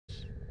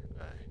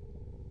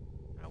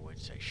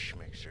say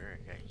Schmixer. I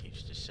got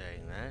used to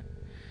saying that.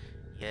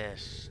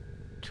 Yes,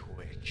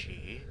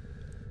 Twitchy.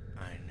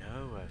 I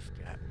know I've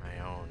got my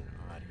own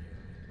audio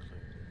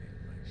included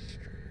in my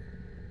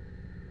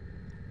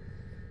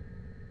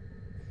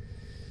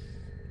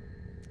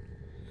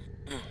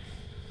stream.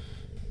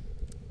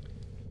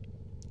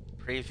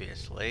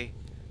 Previously,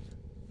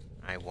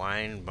 I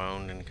whined,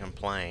 moaned, and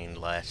complained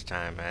last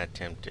time I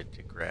attempted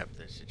to grab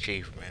this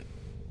achievement.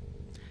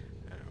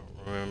 I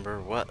don't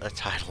remember what the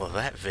title of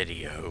that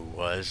video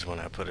was when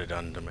I put it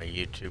onto my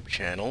YouTube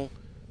channel.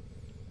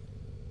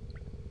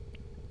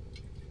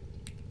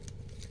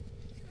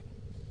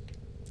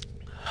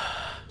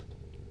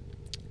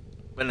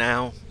 But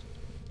now,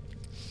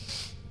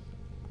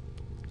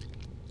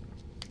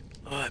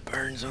 oh, it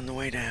burns on the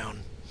way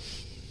down.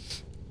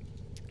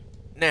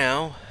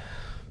 Now,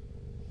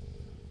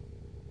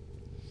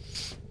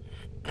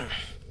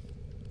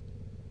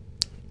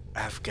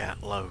 I've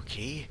got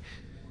Loki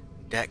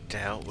decked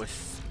out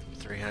with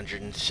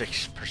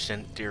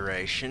 306%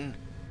 duration.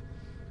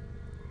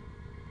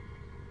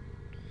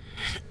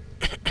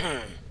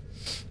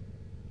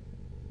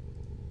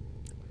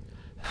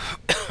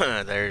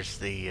 There's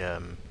the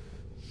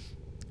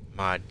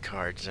mod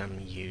cards I'm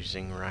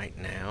using right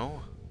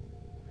now.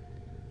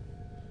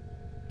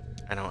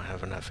 I don't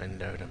have enough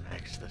endo to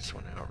max this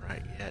one out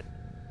right yet.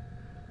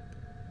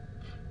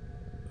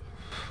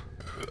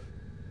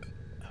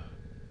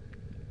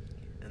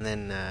 And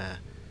then the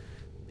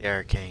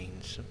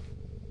arcanes.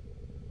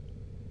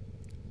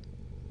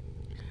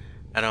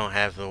 I don't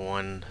have the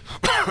one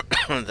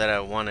that I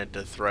wanted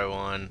to throw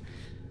on.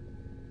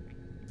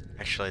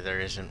 Actually, there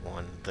isn't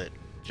one that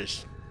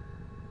just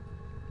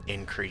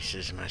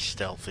increases my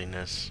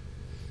stealthiness.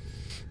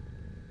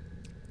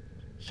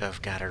 So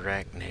I've got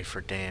Arachne for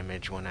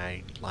damage when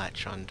I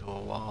latch onto a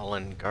wall,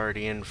 and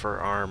Guardian for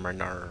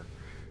Armorer.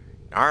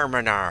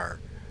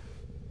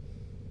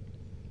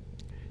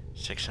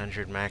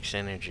 600 max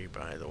energy,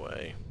 by the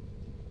way.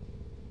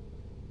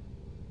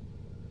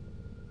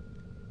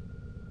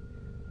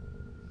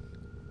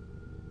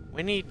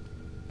 We need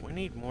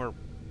more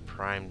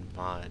primed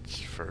mods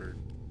for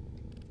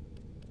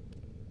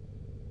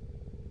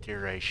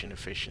duration,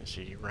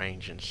 efficiency,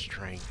 range, and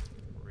strength.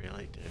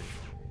 Really do.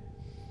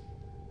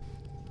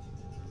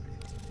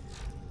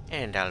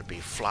 And I'll be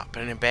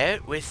flopping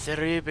about with the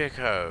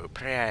Rubico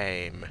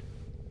Prime.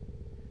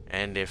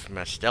 And if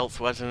my stealth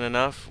wasn't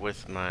enough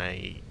with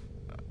my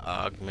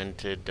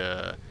augmented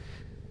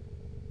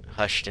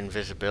hushed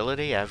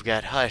invisibility, I've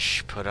got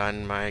Hush put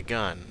on my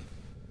gun.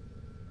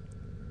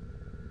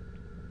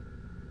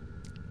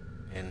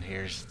 And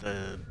here's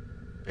the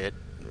bit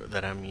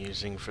that I'm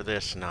using for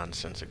this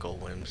nonsensical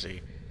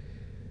whimsy.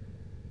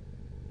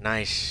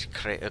 Nice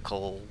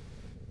critical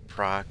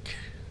proc,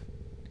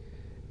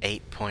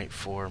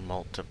 8.4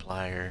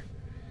 multiplier.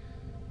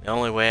 The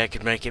only way I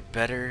could make it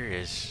better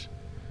is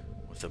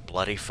with a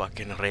bloody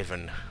fucking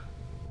Raven.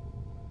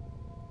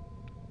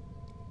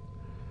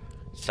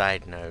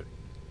 Side note,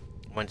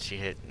 once you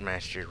hit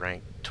Master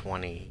Rank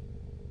 20,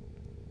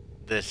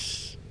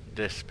 this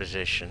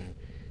disposition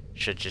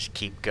should just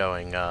keep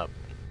going up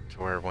to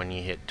where when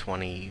you hit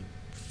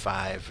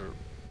 25 or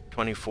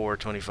 24,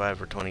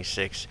 25, or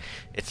 26,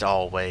 it's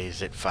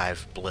always at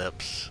 5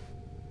 blips.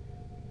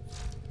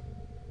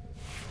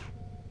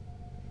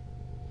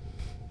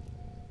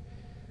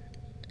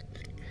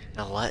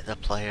 Now let the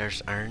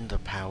players earn the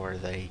power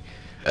they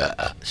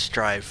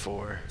strive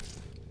for.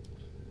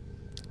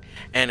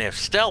 And if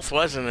stealth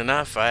wasn't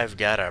enough, I've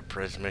got a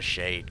Prisma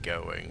Shade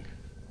going.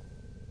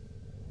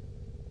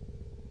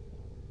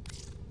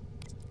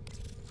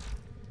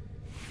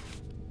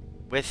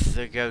 With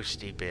the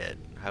ghosty bit.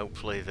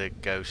 Hopefully the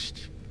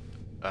ghost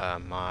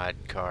mod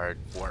card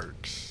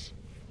works.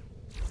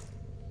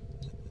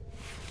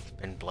 It's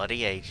been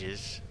bloody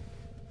ages.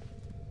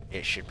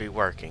 It should be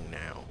working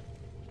now.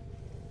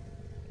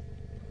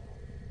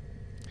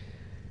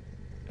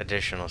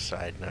 Additional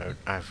side note,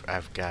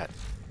 I've got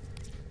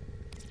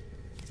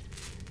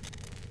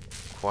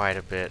quite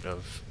a bit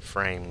of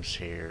frames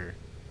here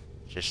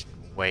just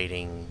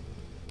waiting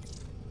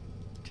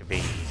to be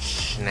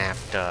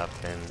snapped up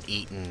and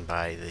eaten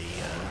by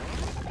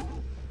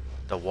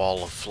the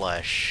wall of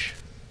flesh.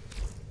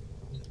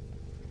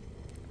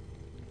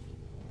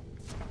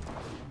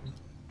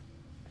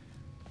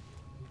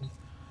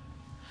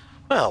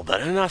 Well,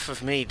 but enough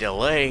of me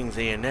delaying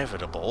the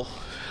inevitable.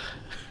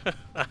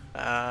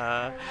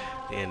 The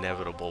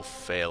inevitable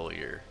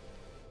failure.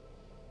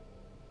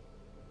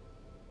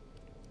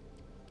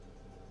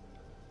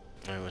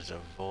 It was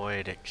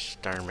avoid,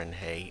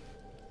 exterminate.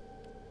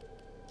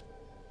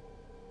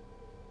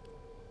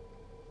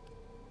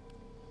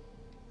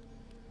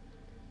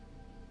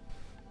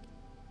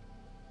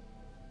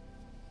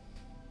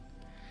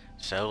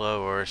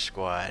 Solo or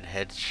squad,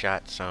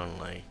 headshots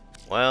only.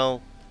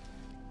 Well,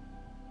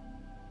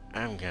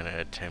 I'm gonna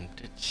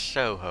attempt it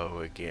Soho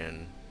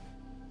again.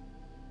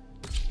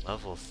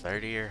 Level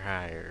 30 or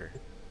higher.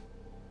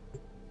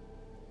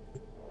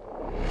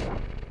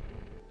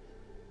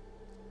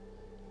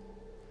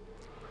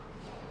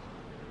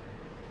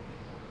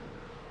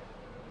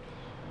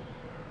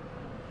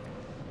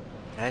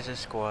 as a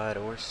squad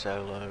or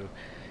solo,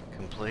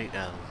 complete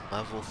a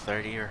level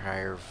 30 or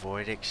higher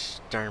Void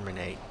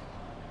Exterminate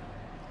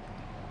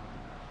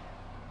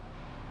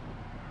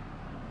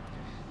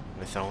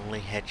with only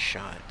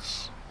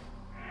headshots.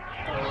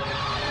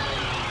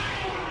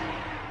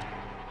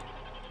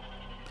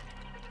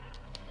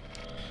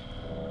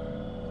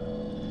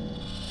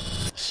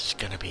 This is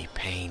gonna be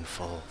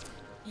painful.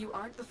 You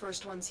aren't the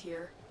first ones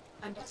here.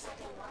 I'm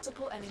detecting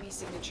multiple enemy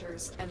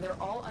signatures, and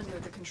they're all under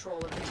the control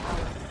of the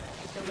tower.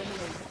 Eliminate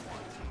them.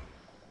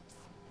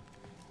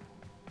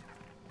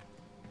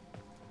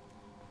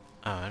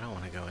 Oh, I don't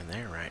want to go in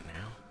there right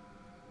now.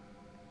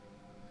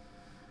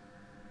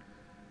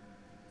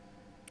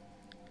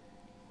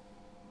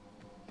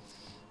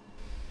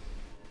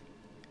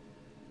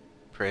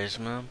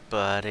 Prisma,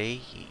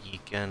 buddy, you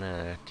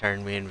gonna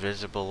turn me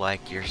invisible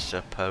like you're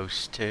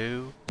supposed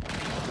to?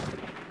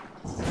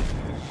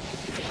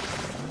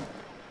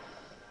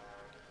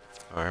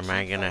 Or am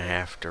I gonna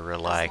have to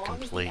rely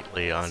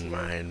completely on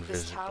my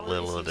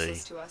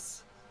invisibility?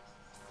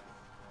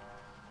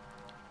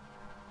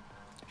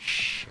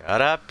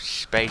 Shut up,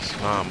 Space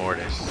Mom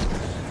Mortis.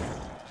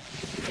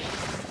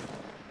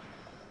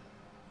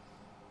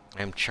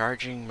 I'm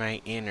charging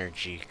my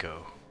energy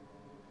go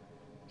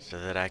so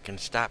that I can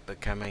stop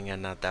becoming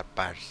another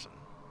person.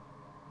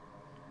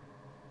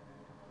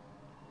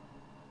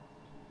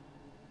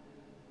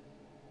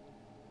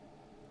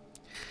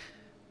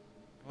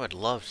 I would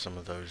love some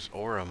of those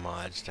Aura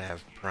mods to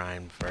have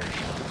Prime versions.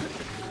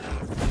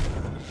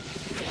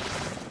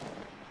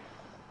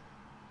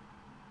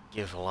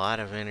 Give a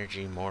lot of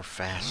energy more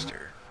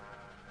faster.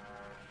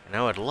 And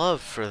I would love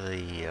for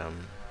the,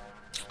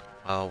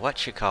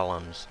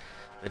 whatchamacallums,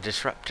 the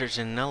disruptors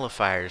and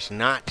nullifiers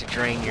not to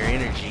drain your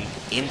energy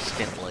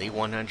instantly,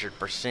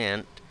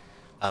 100%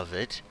 of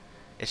it,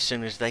 as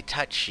soon as they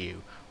touch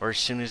you, or as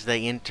soon as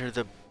they enter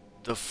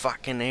the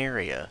fucking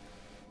area.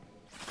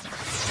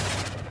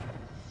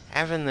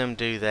 Having them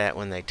do that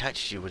when they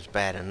touched you was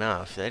bad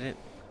enough.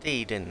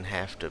 They didn't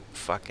have to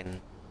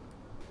fucking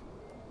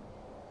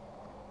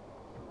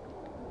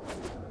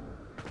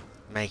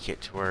make it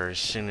to where as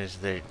soon as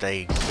they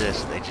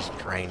exist, they just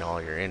drain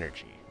all your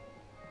energy.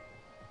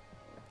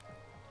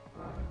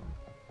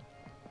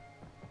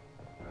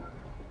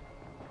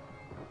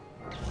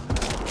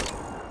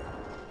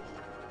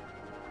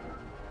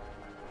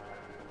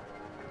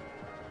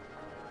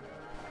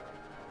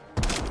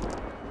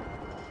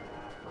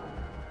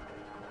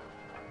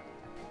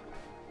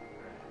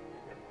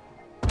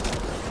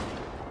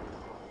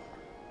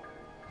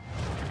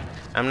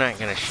 I'm not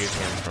gonna shoot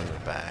him from the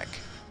back.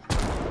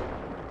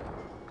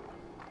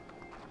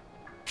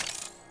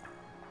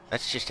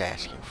 That's just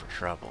asking for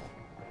trouble.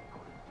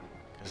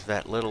 Because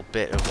that little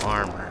bit of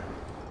armor.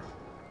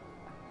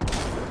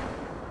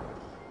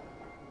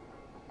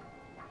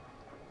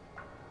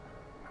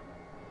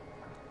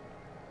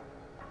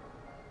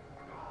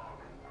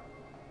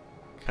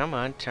 Come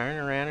on, turn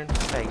around and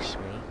face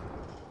me.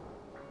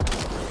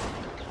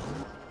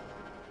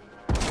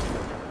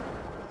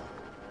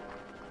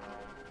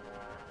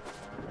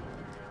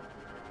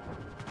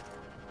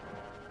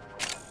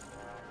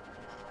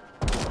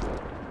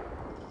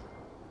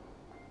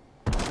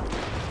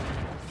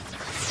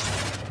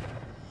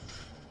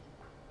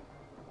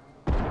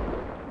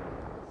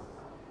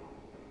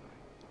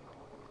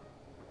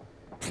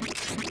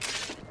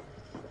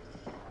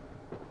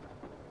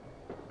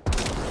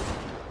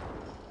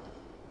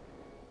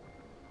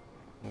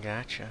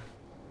 Gotcha.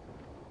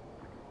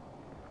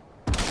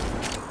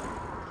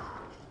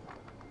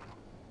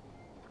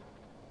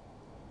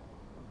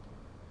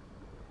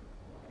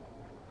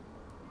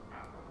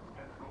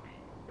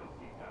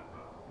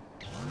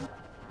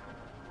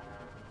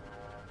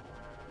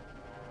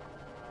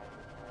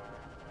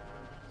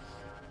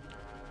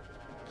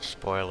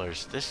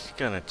 Spoilers, this is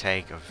gonna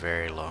take a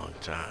very long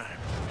time.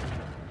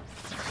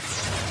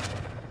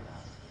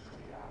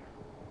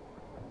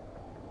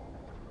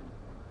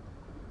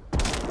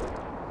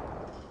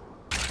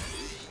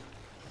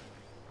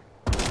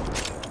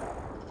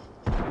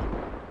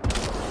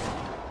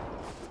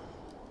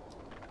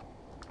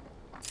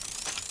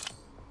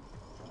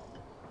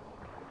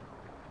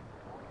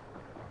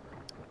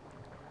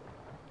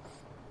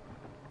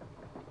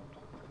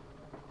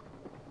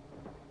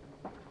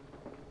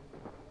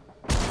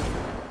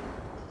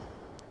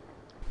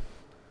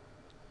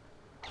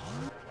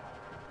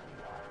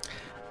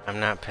 I'm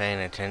not paying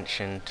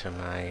attention to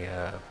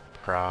my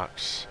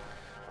procs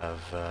of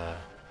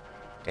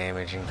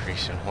damage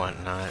increase and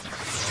whatnot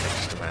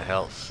next to my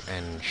health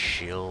and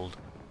shield.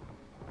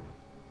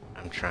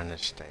 I'm trying to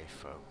stay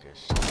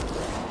focused.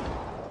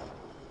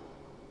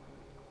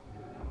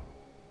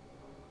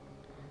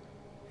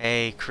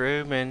 Hey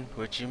crewman,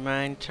 would you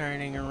mind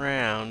turning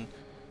around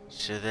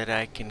so that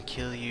I can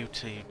kill you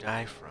till you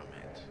die from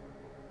it?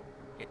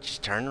 Yeah,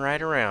 just turn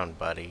right around,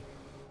 buddy.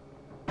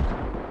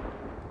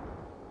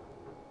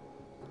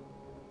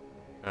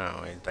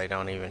 Oh, they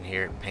don't even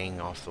hear it ping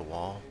off the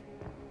wall.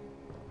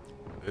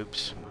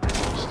 Oops, my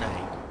mistake.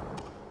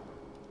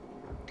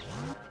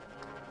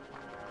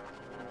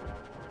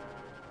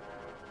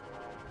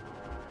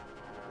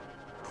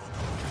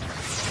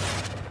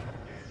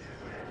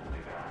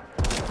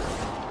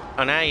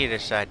 Oh, now you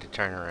decide to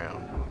turn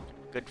around.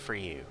 Good for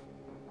you.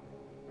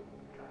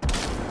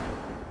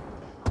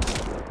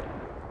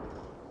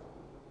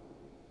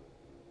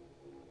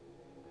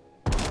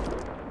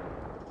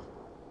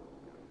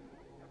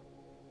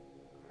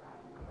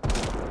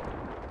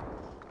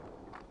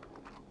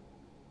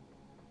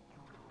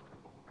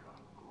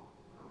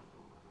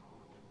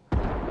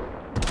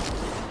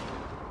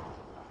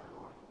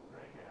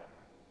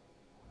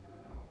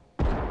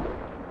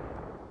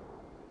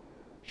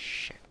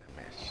 Shit,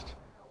 I missed.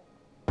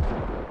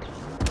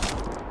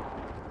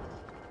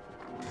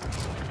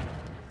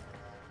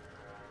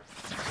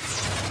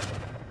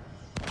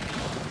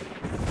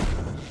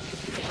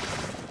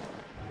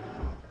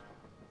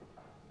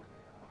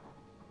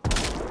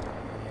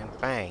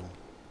 And bang.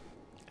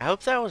 I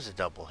hope that was a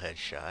double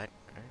headshot. I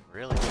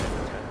really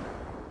couldn't tell.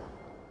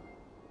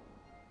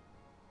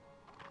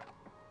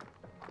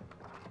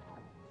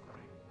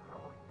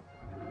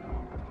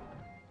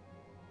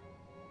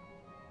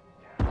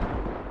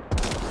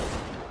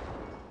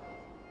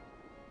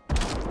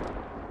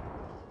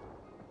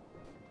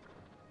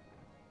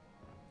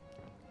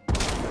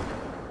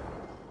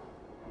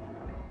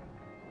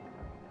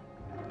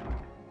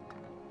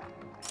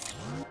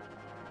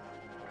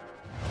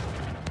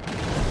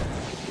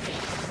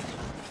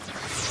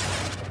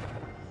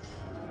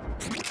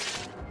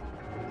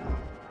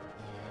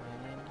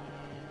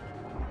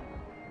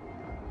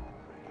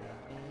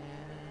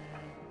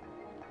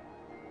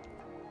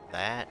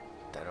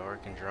 That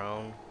Oregon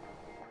drone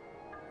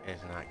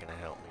is not going to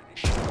help me to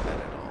shoot that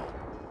at all.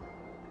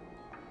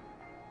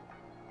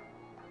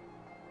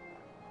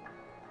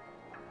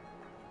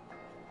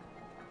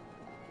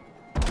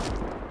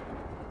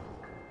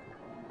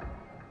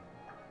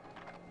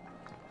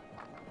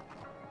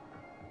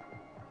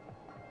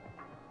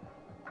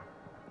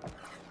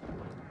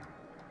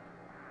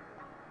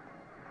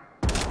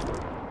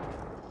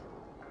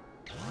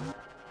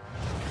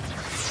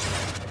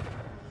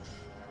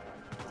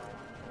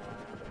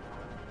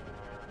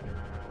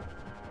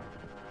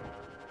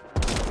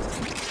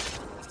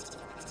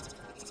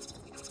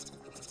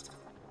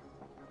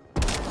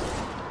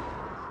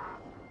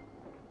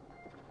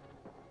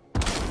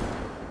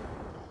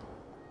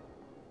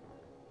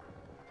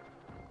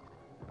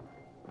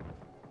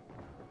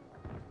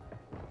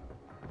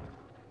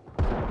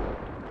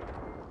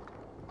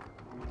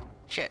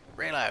 Shit,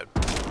 reload.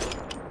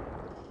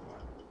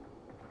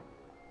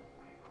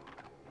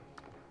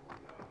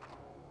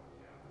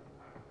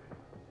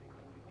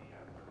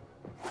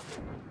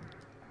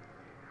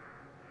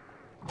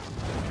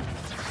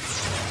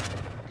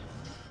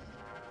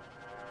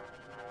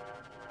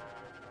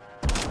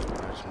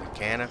 Those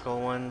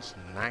mechanical ones,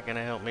 not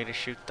gonna help me to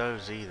shoot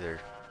those either.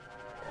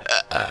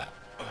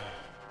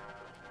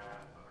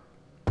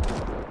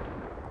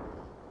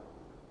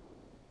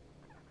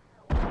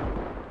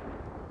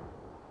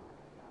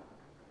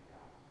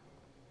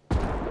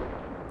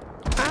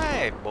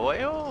 Hi,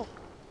 boyo.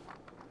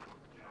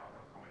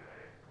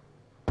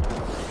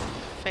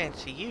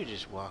 Fancy you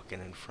just walking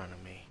in front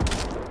of me.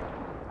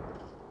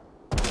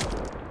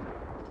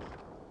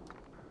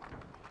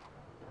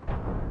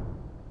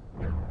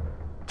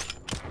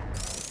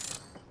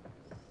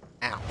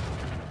 Ow.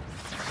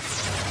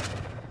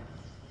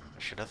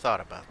 Should have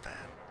thought about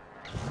that.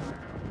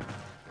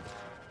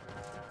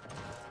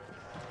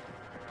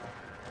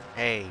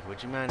 Hey,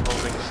 would you mind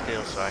holding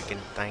still so I can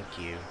thank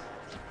you?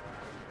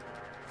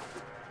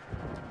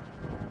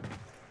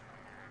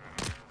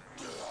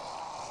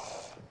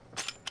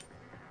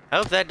 I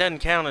hope that doesn't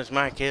count as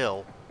my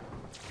kill.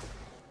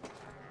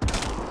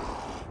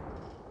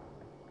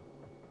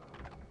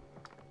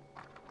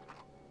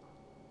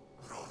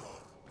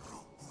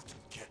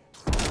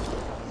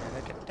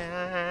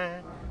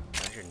 Da-da-da.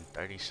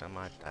 130 some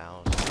odd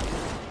thousand.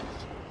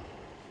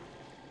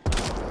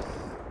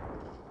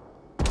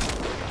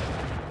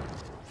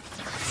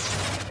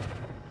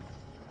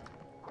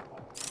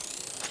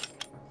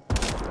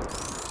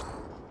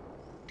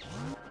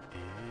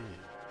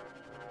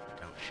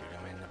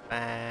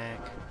 Back.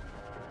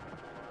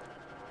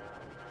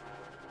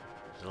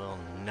 There's a little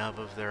nub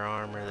of their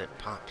armor that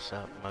pops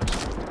up most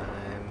of the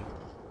time.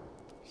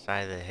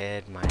 Side of the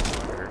head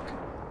might work.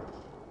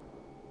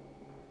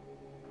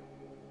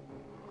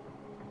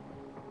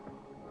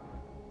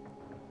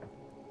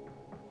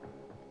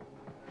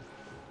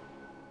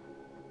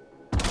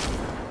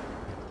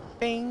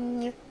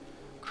 Bing!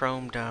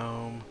 Chrome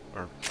dome,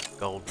 or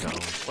gold dome,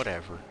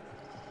 whatever.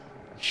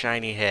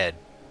 Shiny head.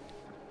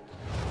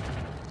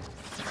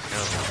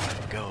 No,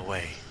 go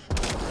away.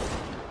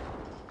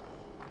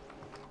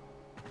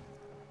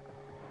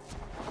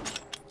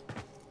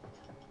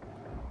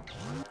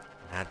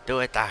 Now do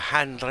it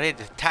 100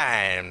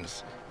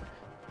 times.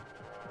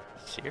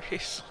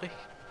 Seriously?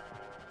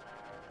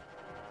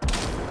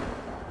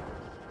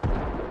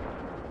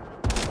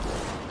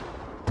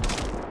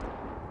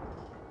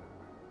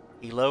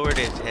 He lowered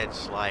his head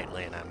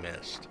slightly and I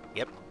missed.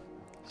 Yep.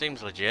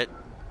 Seems legit.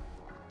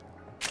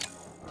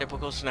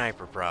 Typical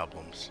sniper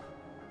problems.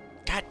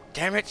 God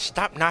damn it,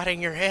 stop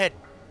nodding your head.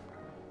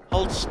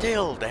 Hold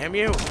still, damn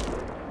you.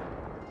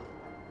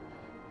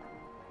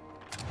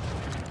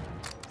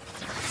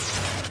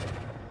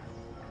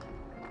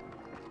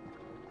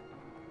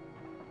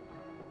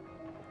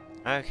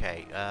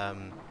 Okay,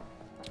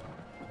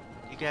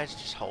 you guys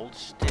just hold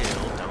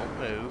still, don't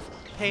move.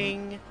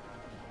 Ping!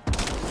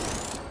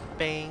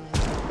 Bing!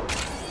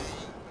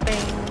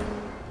 Bing!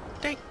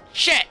 Ding!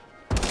 Shit!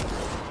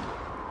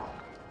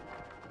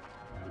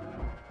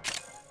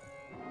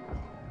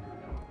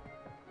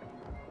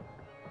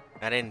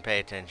 I didn't pay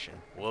attention.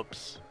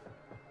 Whoops.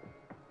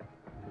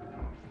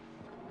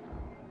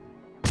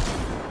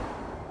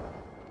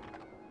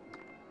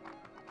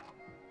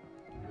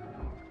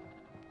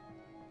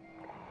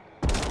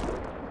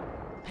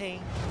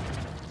 Ping!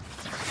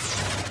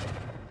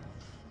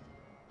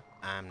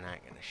 I'm not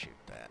gonna shoot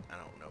that. I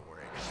don't know where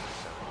its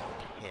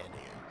head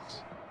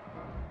is.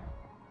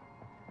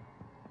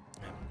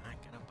 I'm not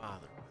gonna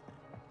bother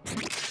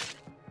with it.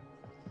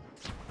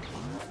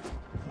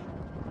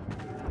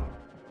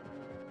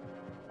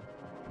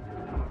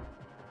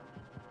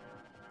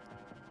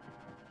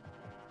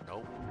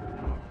 Nope.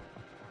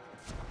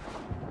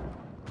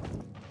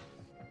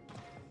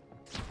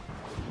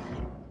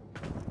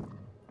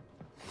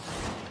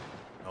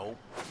 Nope.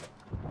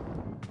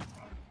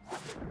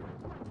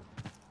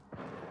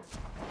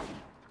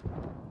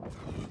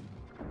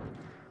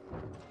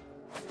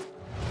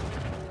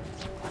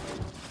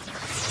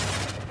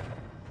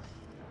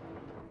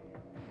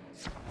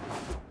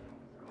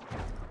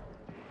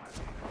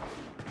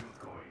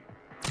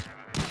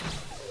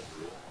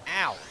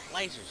 Ow!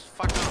 Lasers,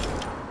 fuck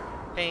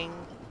off! Ping!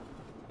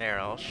 There,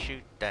 I'll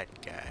shoot that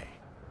guy.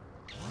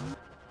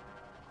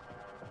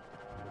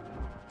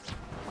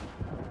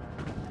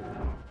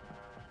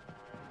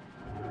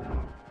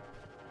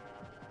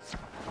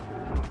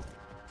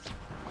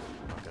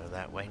 Go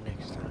that way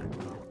next time.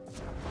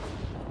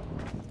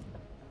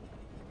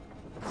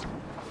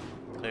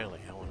 Clearly,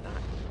 I will not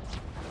go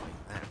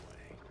that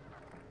way.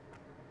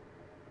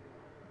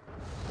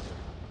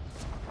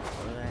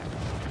 Go that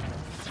way.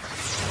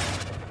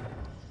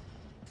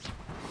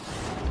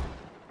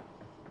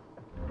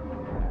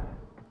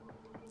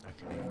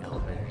 Okay,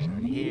 elevators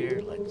are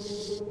here.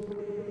 Let's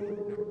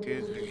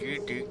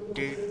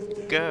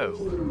go.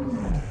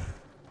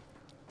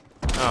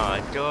 Oh,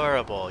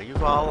 adorable.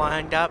 You've all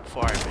lined up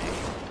for me.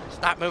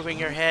 Stop moving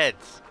your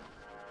heads.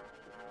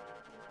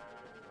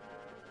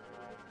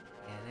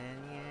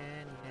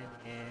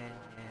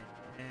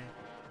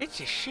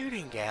 It's a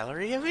shooting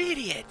gallery of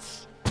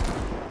idiots.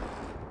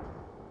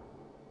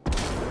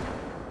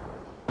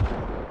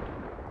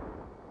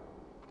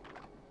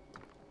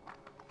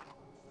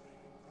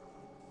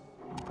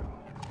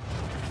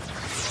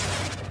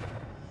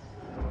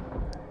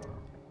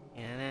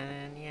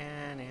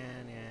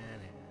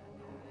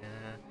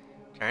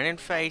 Turn and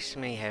face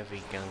me,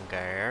 Heavy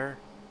Gungar.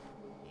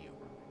 You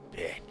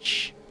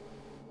bitch.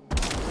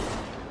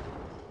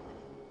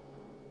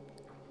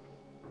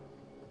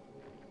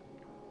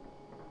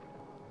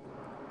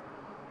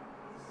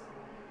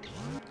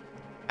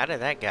 How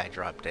did that guy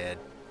drop dead?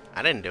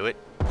 I didn't do it.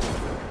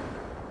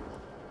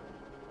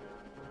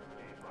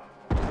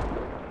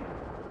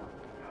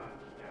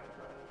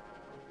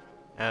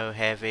 Oh,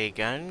 Heavy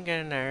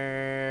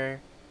Gungar.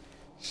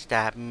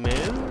 Stop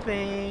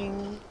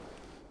moving.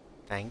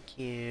 Thank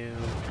you.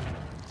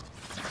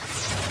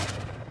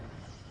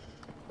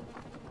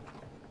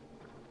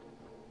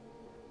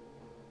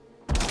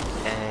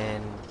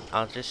 And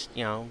I'll just,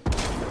 you know,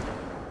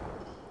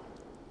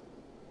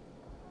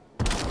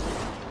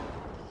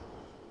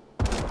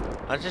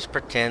 I'll just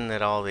pretend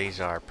that all these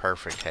are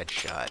perfect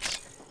headshots,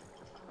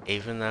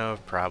 even though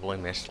I've probably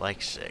missed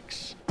like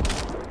 6.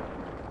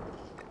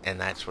 And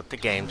that's what the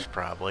game's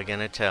probably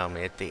gonna tell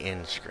me at the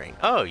end screen.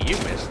 Oh, you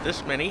missed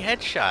this many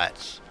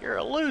headshots. You're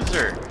a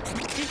loser.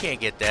 You can't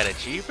get that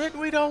achievement.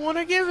 We don't want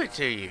to give it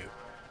to you.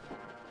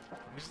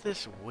 Who's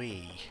this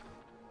we?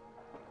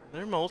 Are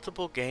there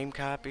multiple game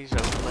copies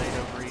overlaid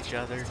over each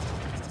other?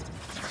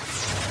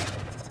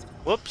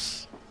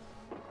 Whoops.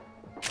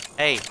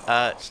 Hey,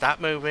 stop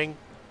moving.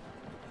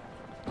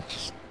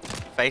 Just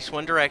face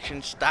one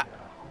direction. Stop.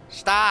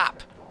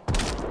 Stop!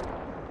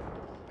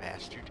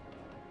 Bastard.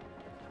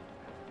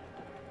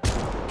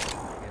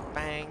 And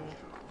bang.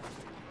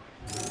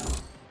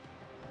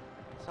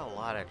 That's a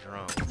lot of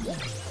drones.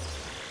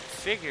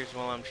 Figures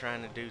while I'm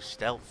trying to do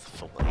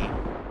stealthfully,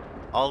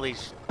 all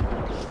these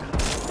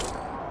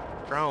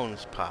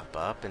drones pop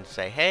up and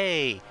say,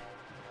 hey,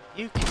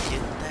 you can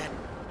get that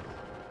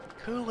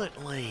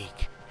coolant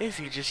leak if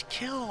you just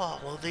kill all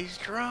of these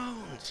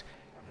drones.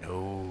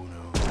 No,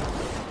 not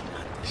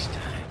this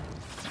time.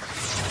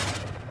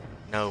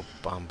 No,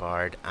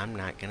 Bombard, I'm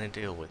not gonna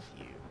deal with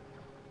you.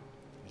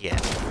 Yet.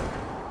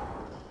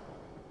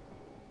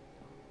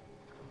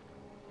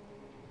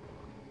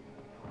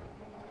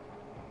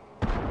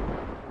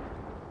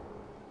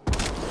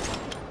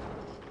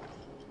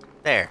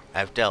 There,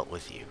 I've dealt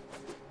with you.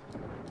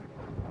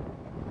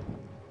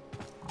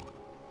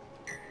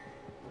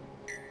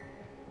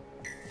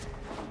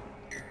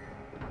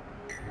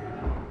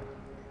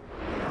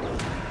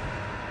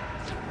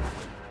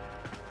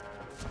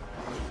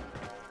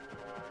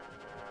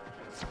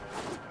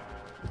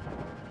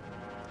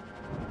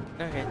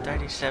 Okay,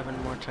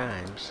 37 more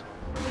times.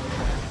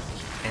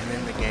 And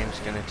then the game's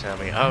gonna tell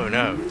me, oh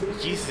no,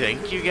 you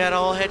think you got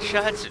all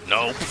headshots?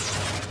 Nope.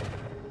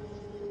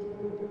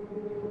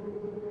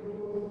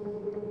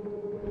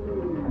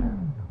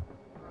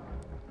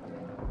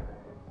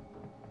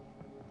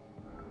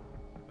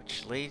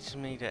 Which leads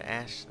me to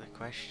ask the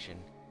question,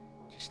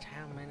 just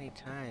how many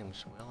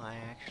times will I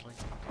actually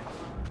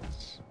do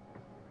this?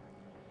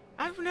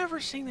 I've never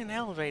seen an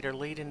elevator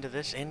lead into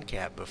this end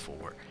cap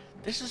before.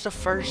 This is a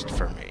first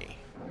for me.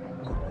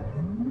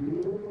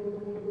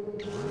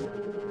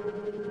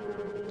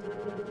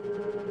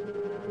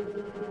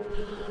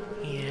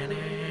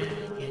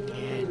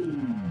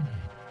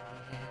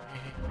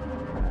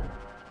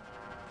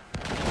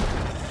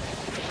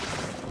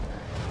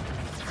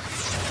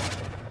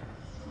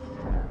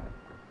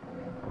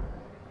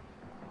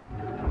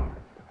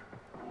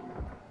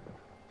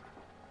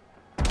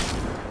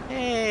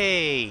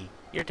 Hey,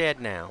 you're dead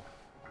now.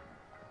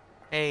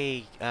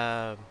 Hey,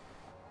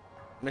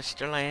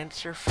 Mr.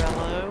 Lancer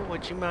fellow,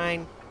 would you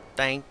mind?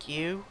 Thank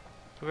you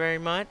very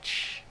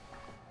much.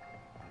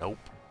 Nope.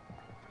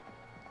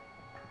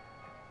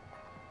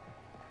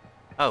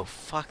 Oh,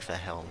 fuck the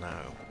hell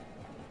no.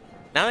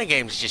 Now the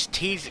game's just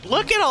teasing.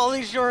 Look at all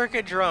these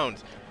Yorka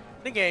drones.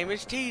 The game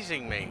is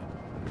teasing me.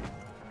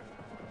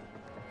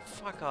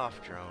 Fuck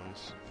off,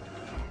 drones.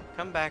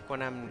 Come back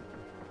when I'm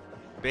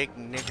Big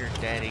Nigger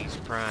Daddy's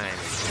prime.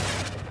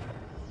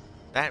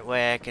 That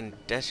way I can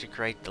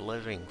desecrate the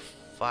living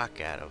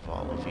fuck out of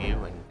all of you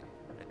and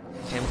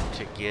attempt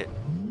to get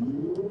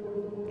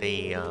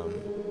the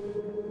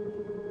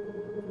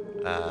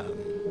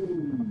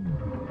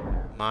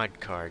mod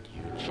card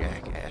you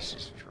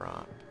jackasses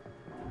drop.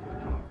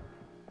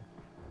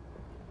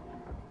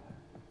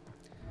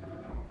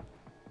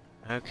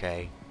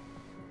 Okay.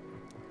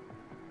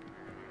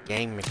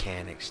 Game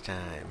mechanics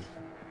time.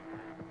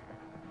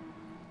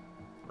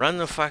 Run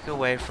the fuck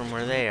away from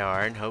where they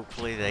are and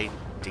hopefully they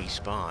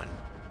despawn.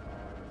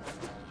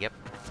 Yep.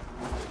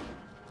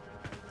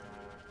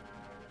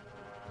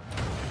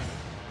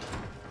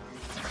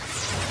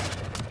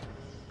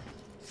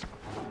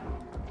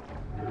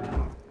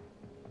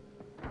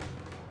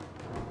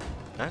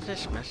 I'll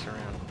just mess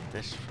around with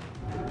this.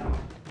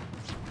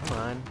 Come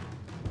on.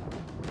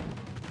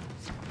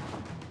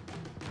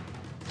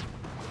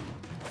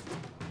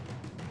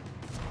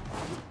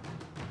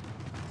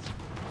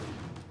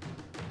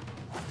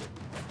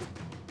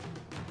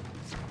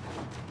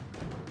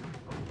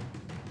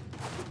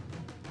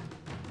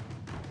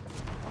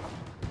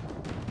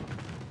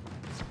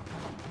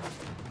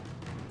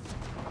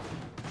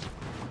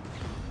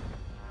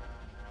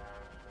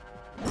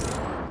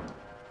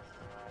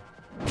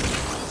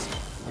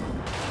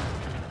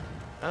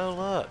 Oh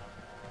look,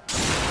 a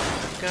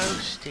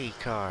ghosty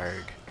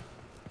card.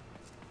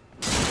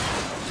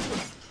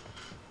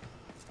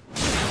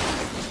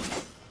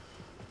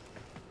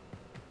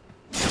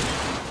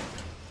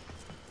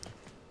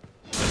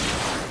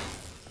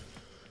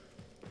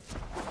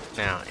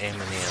 Now,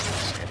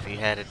 M&M's, if you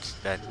had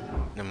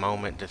a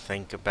moment to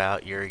think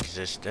about your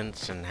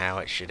existence and how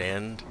it should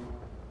end,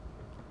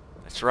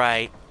 that's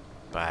right,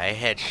 by a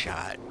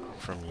headshot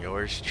from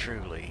yours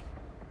truly.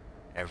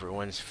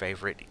 Everyone's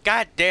favorite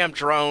goddamn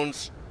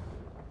drones.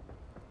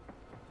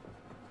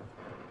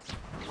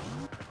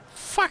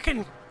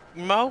 Fucking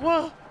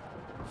MOA?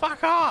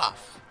 Fuck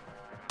off.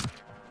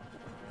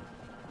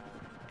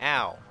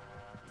 Ow.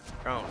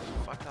 Drones,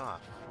 fuck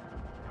off.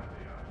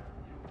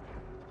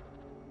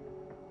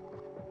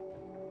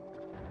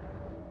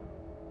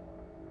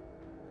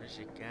 There's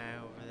a guy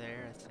over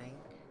there, I think.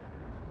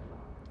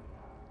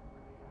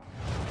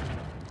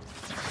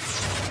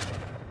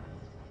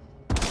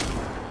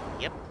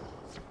 Yep.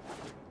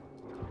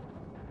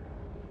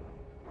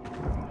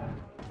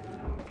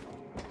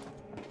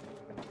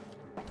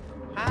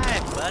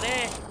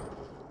 Buddy.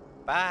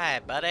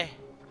 Bye, buddy.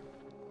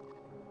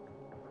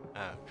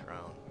 Oh,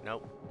 drone.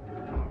 Nope.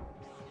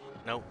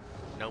 Nope.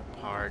 Nope.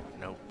 Hard.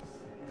 Nope.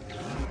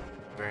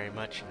 Very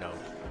much nope.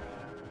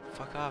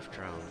 Fuck off,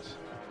 drones.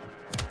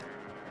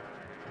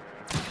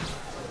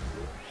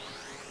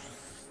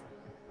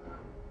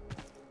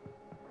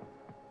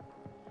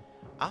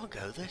 I'll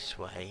go this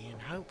way, and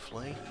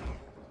hopefully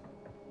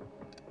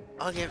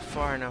I'll get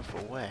far enough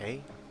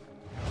away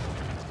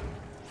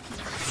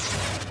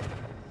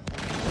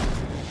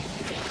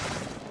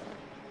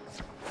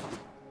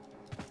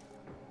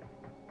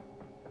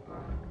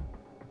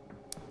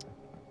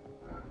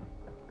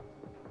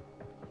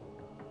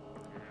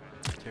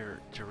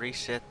to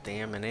reset the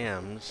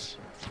M&Ms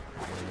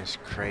in this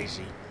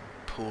crazy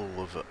pool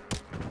of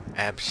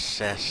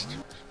abscessed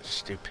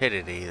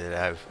stupidity that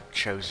I've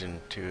chosen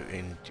to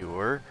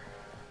endure.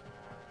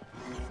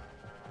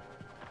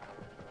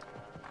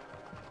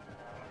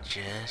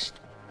 Just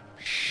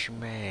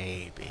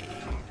maybe.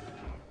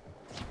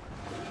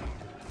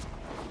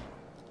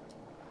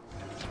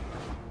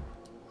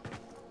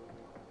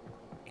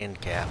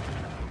 End cap.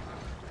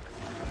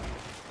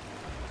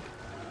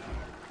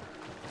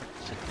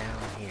 Sit down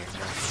here.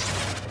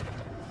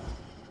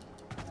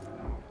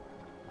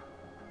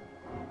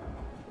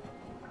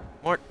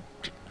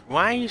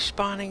 Why are you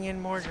spawning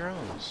in more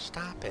drones?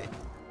 Stop it.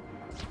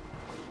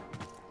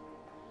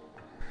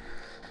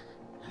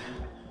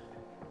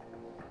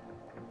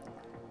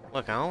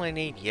 Look, I only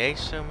need yay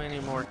so many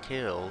more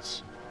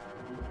kills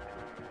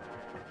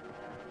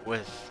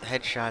with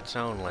headshots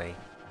only.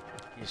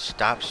 You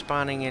stop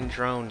spawning in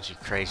drones, you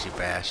crazy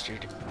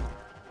bastard.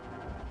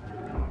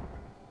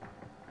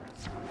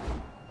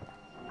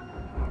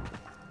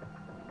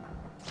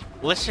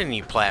 Listen,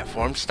 you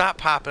platform, stop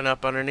popping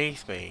up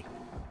underneath me.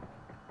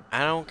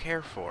 I don't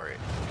care for it.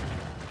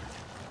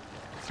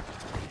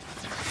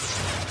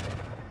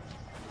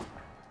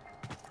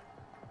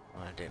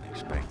 Well, I didn't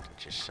expect to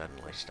just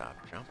suddenly stop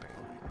jumping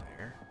right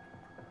there.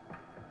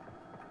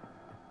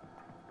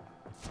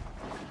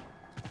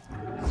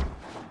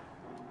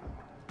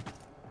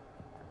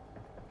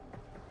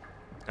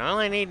 I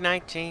only need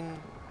 19.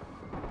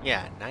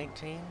 Yeah,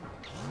 19.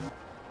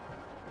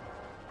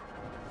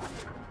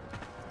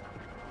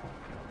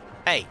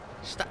 Hey,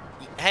 stop.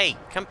 Hey,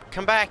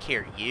 come back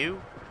here,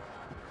 you.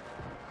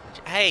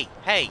 Hey,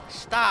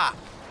 stop.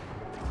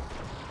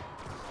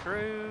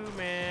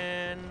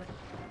 Crewman.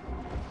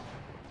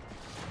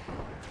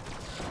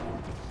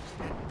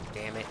 God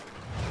damn it.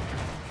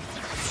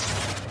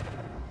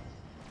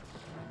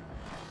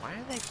 Why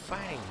are they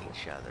fighting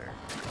each other?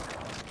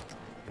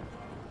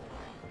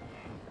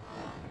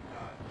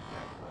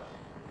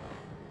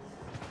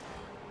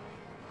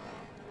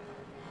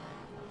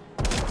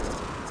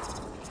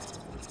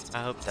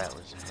 I hope that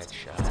was a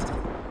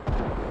headshot.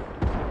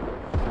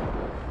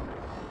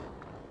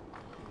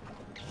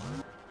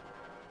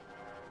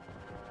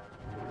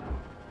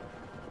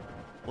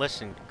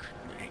 Listen,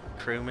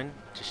 crewman,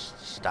 just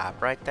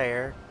stop right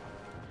there.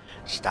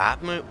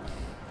 Stop move.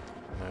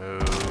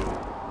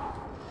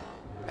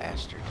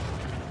 Bastard.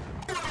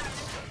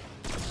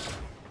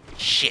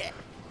 Shit.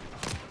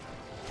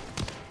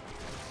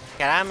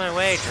 Get out of my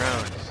way,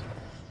 drones.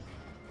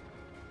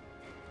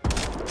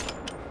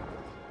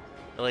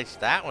 At least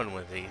that one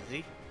was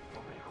easy.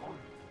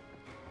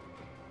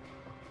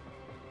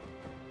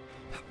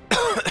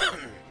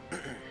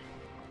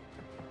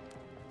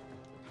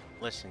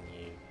 Listen,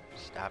 you.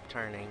 Stop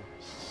turning.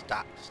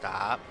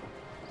 Stop.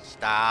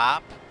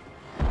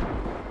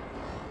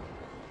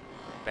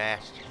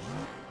 Bastard.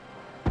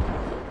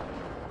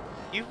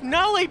 You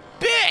nully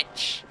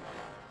bitch!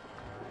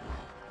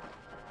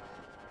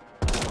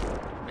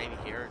 Maybe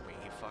he heard me.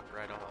 He fucked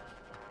right off.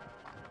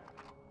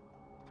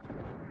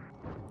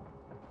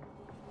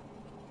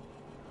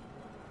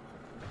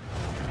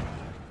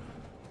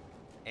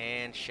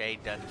 And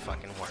shade doesn't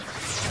fucking work.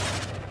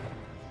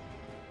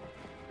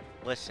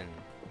 Listen,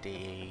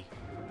 D.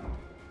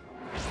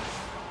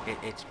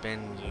 It's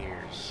been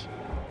years.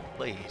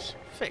 Please,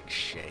 fix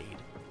shade.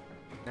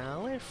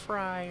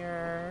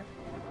 Nullifier.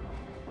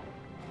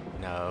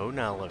 No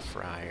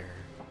nullifier.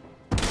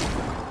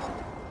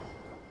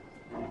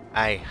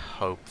 I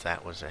hope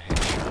that was a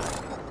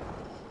headshot.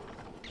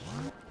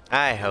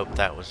 I hope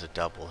that was a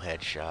double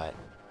headshot.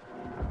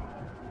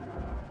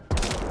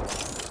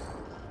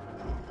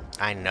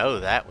 I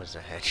know that was a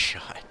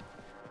headshot.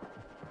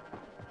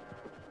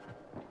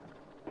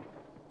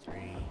 3,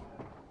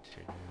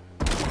 2, 1.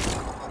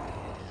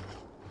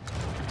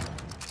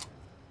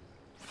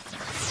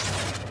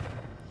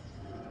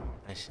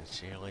 I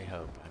sincerely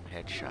hope I'm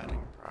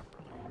headshotting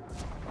properly.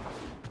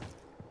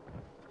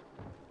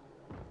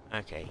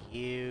 Okay,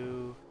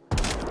 you.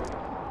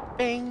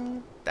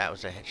 Bing! That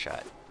was a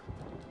headshot.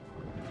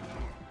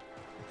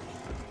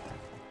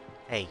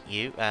 Hey,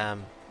 you,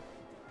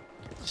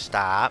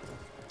 stop.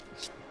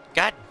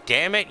 God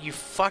damn it, you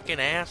fucking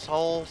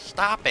asshole.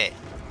 Stop it.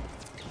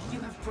 You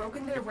have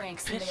broken their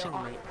ranks and they are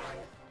on.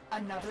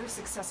 Another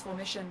successful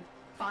mission.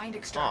 Find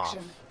extraction.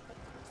 Off.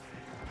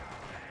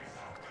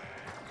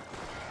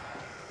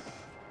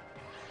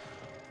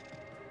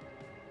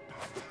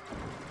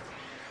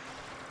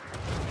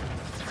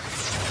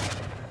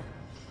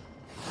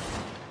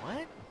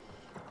 What?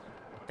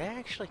 They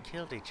actually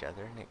killed each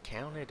other and it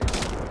counted as...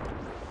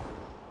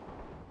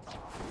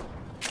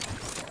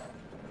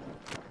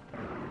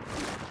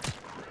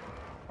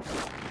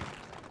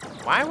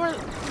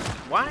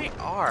 Why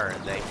are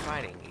they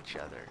fighting each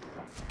other?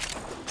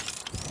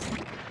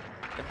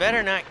 It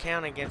better not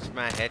count against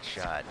my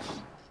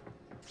headshots.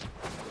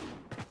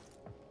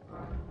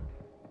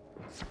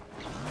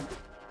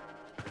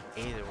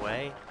 Either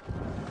way,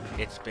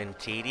 it's been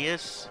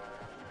tedious.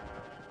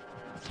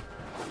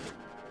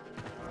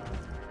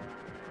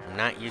 I'm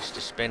not used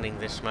to spending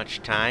this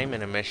much time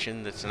in a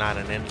mission that's not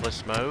an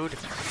endless mode.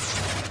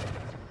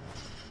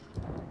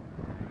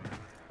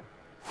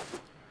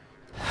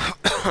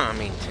 I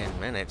mean 10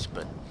 minutes,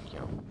 but, you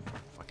know,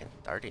 fucking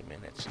 30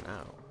 minutes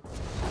now.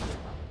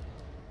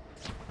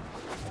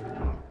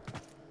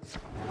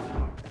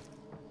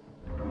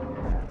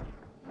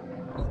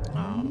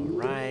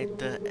 Alright,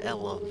 the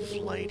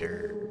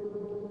elevator.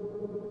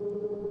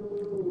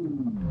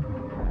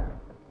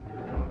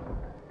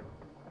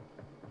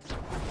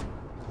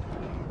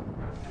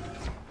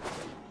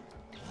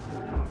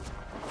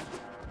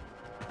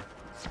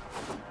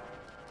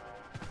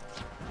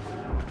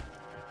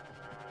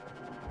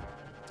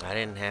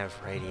 didn't have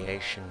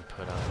radiation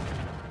put on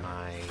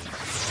my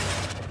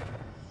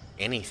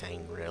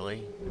anything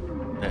really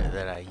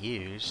that I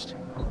used.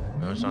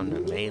 It was on the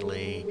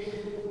melee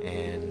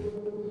and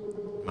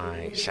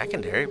my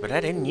secondary, but I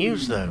didn't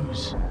use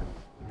those.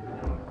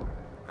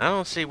 I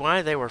don't see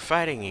why they were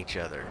fighting each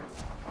other.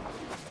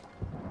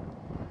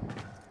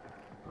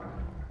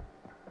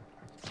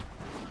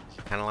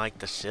 Kind of like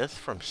the Sith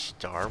from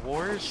Star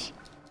Wars.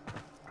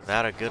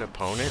 Without a good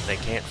opponent they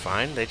can't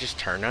find, they just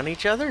turn on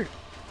each other.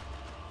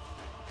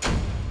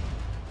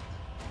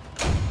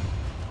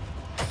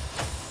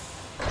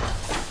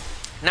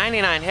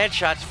 "99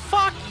 headshots,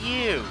 fuck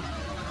you!"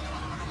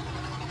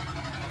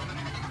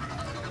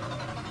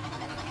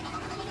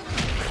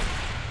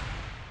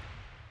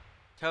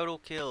 Total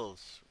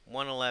kills,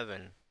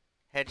 111.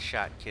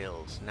 Headshot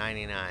kills,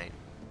 99.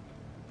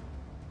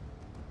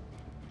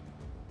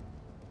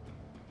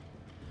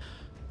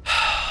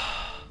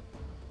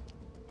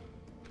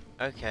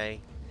 Okay,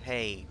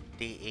 hey,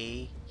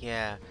 DE,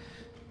 yeah.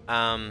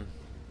 The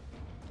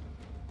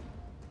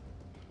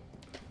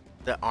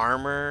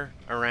armor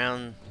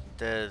around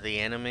the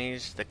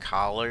enemies, the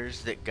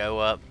collars that go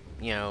up,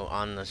 you know,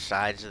 on the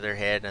sides of their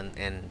head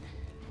and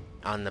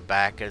on the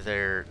back of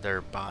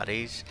their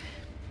bodies,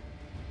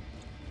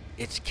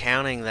 it's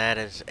counting that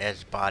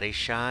as body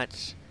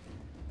shots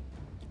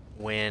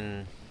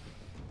when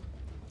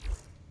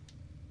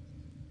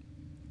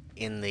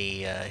in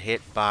the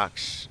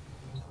hitbox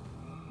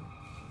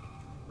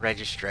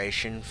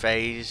registration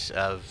phase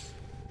of,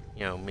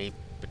 you know,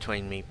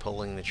 between me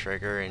pulling the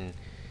trigger and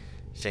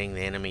seeing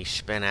the enemy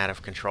spin out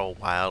of control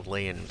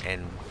wildly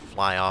and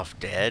fly off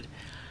dead.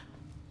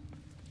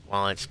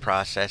 While it's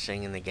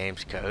processing in the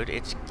game's code,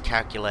 it's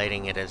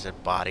calculating it as a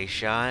body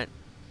shot,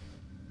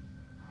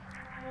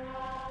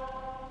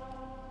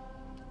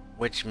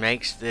 which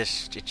makes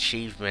this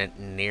achievement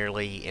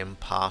nearly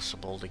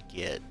impossible to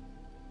get.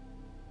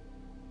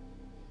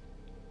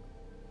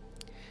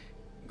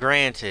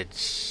 Granted,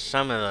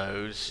 some of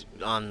those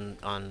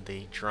on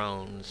the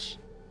drones,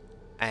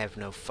 I have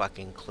no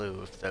fucking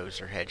clue if those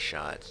are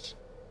headshots.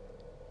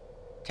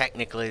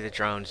 Technically, the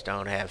drones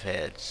don't have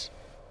heads.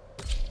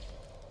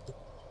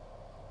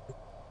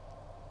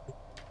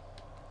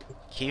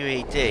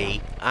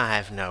 QED, I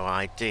have no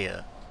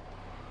idea.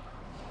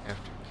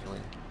 After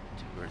killing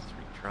 2 or 3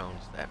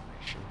 drones that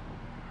mission.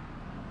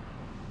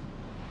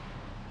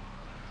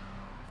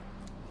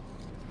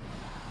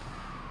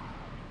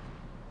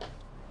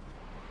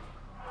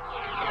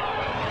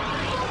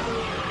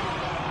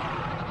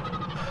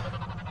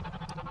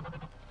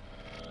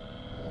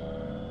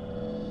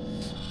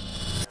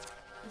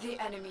 The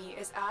enemy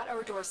is at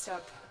our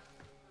doorstep.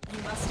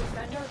 You must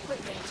defend our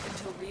equipment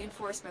until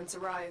reinforcements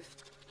arrive.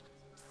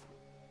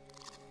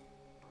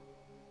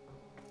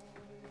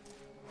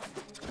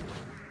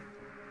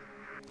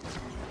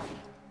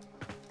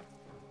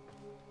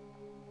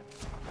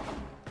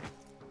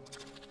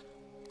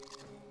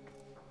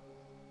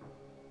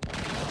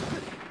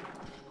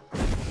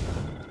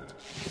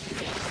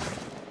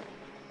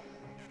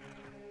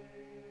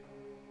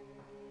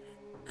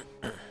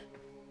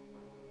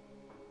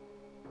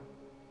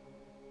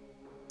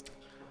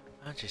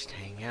 I'll just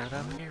hang out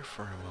up here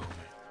for a moment.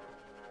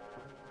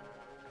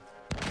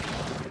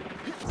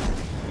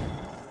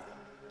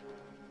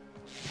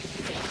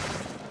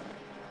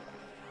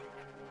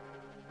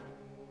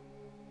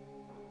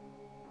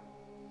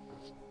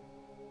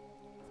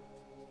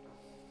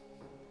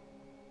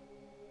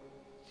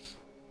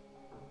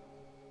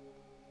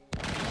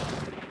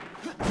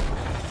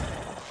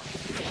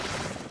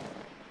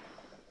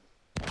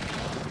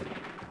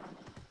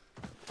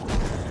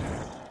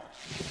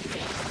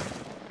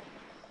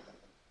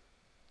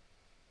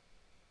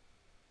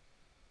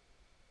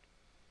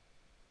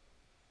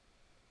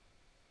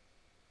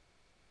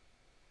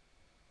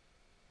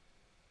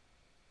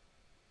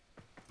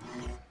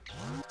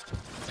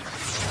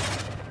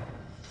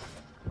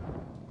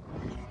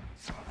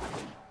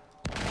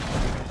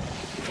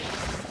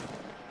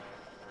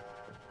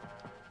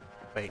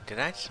 Wait, did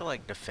I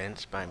select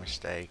defense by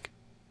mistake?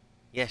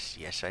 Yes,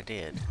 I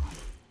did.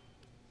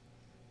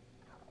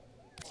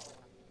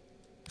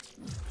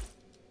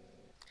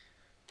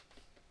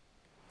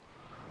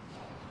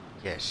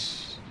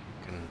 Yes,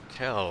 you can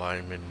tell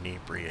I'm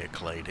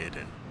inebriated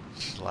and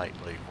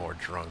slightly more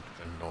drunk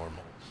than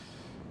normal.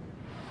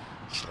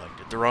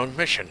 Selected the wrong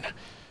mission.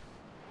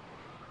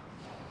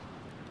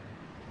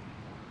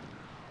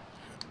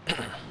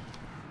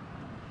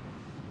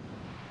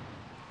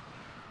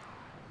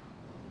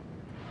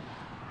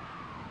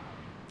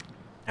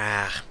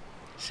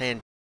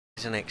 Saying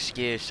is an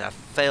excuse. I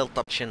failed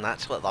the mission,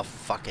 that's what the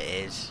fuck it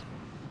is.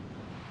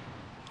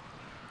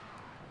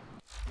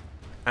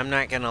 I'm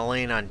not gonna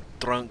lean on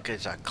drunk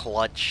as a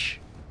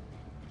crutch.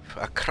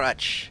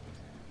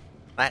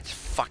 That's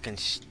fucking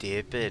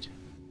stupid.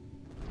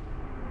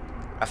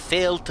 I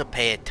failed to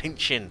pay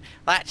attention.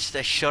 That's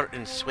the short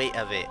and sweet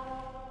of it.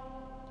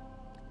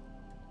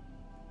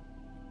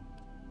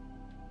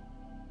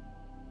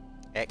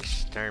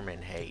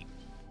 Exterminate.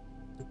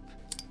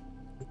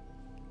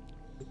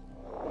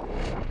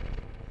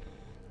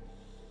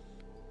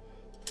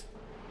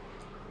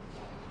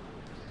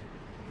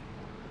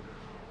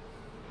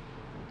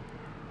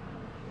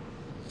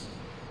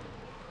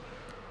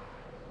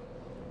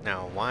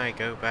 Now, why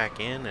go back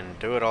in and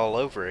do it all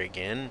over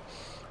again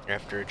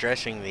after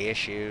addressing the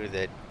issue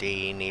that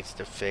D needs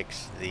to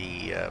fix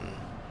the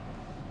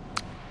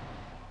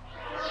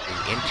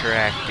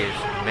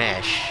interactive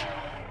mesh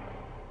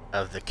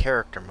of the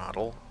character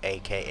model,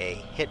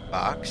 aka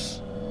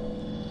hitbox?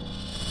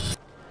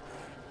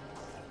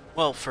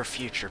 Well, for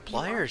future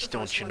players,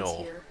 don't you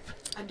know? Here.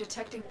 I'm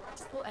detecting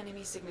multiple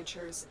enemy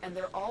signatures, and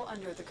they're all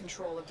under the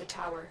control of the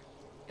tower.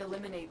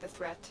 Eliminate the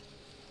threat.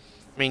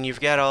 I mean,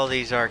 you've got all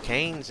these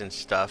arcanes and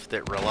stuff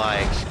that rely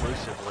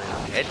exclusively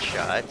on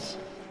headshots.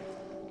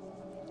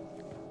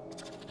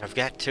 I've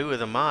got 2 of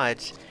the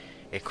mods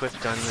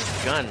equipped on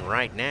this gun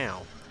right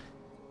now.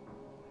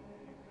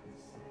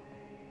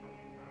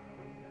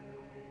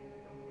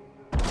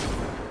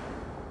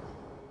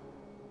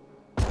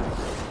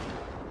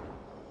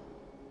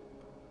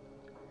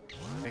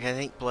 I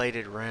think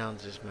bladed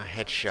rounds is my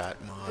headshot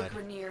mod. The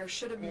Grineer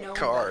should have known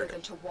better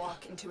than to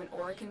walk into an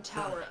Orokin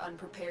tower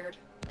unprepared.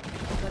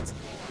 Let's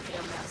get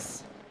a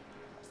mess.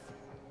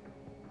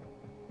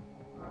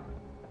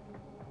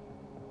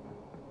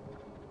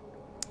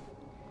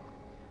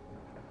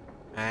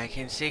 I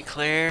can see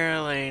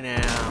clearly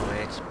now.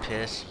 It's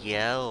piss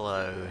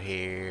yellow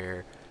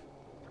here.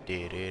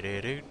 Do do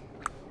do do.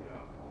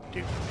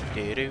 Do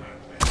do do.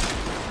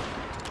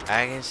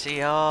 I can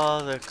see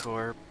all the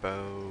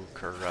corpo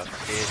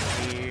corrupted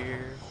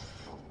here.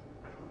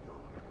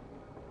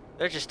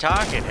 They're just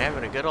talking,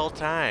 having a good old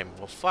time.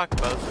 Well, fuck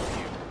both of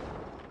you.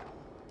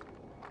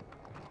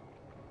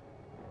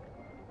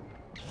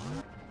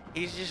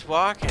 He's just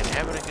walking,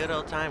 having a good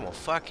old time. Well,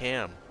 fuck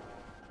him.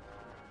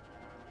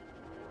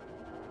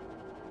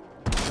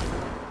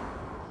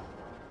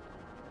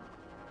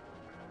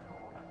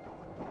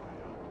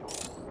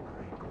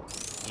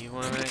 You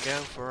wanna go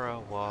for a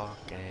walk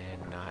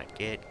and not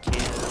get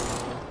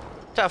killed?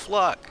 Tough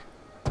luck.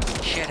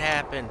 Shit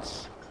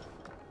happens.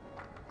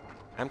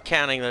 I'm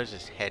counting those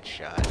as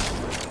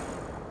headshots.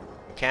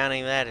 I'm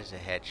counting that as a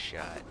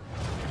headshot.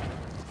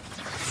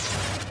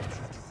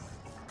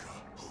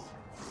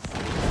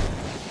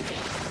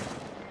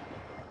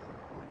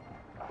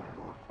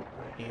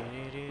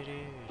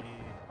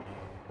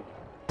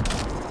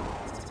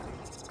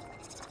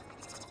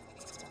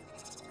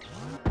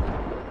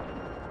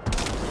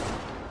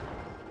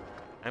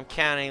 I'm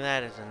counting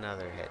that as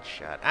another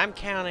headshot. I'm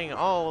counting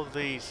all of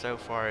these so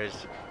far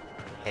as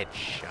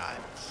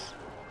headshots.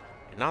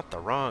 And not the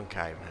wrong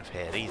kind of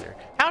head either.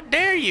 How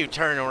dare you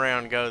turn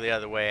around and go the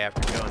other way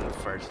after going the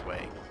first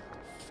way,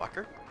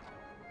 fucker.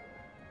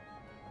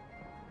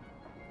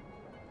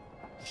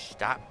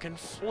 Stop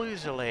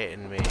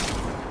confuselating me.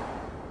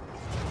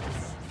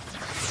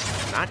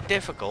 Not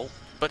difficult,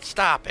 but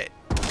stop it.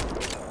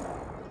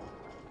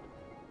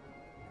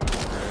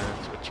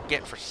 That's what you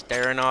get for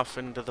staring off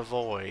into the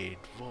void.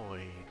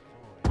 Void.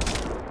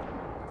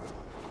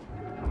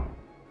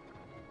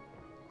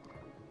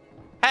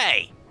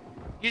 Hey!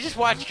 You just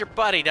watched your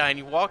buddy die and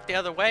you walked the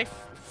other way?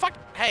 Fuck!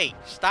 Hey!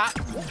 Stop!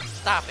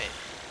 Stop it!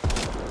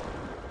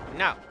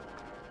 No.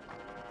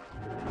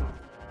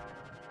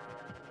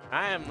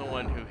 I am the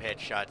one who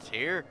headshots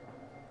here.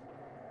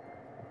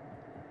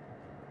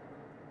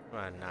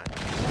 Well, not.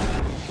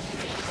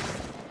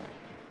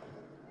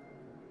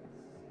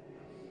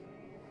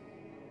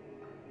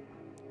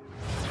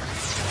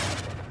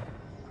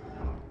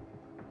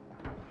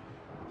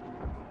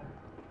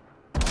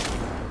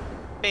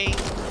 Bing.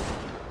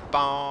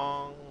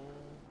 Bong.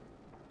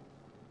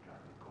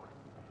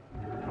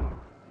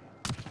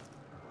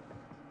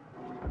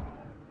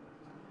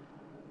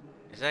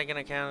 Is that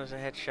gonna count as a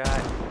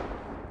headshot?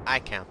 I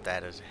count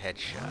that as a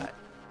headshot.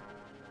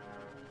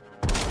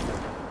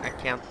 I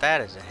count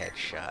that as a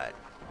headshot.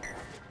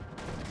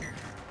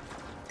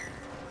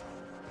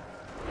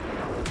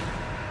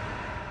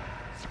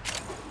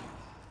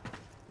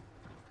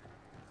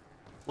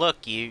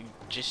 Look, you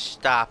just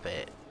stop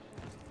it.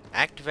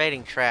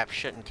 Activating traps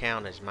shouldn't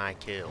count as my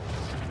kills.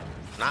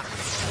 Not in the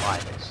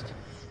slightest.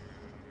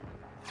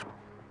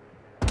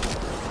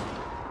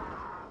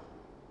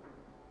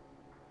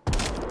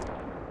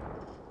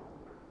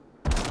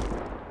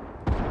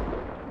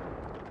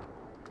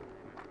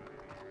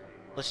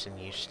 Listen,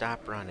 you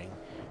stop running.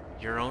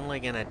 You're only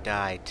gonna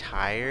die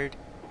tired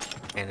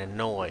and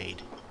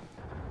annoyed.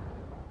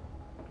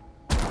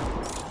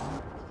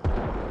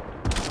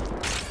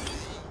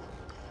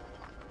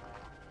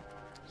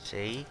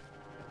 See?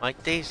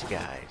 Like these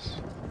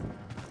guys.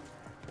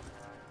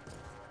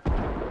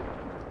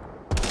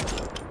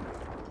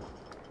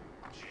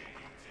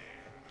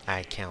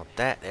 I count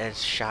that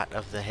as shot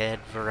of the head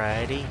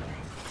variety.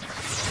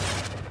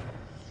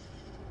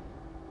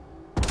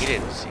 He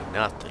didn't see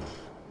nothing.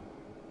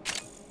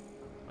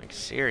 Like,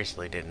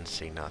 seriously didn't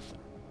see nothing.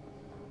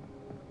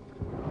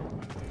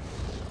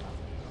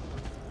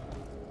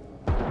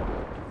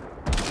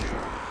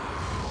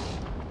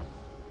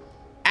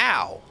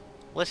 Ow!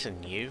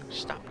 Listen, you.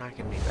 Stop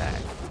knocking me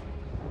back.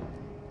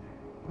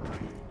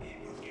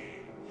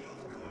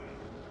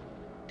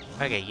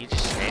 Okay, you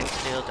just stand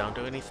still, don't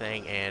do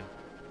anything, and...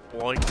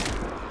 boing.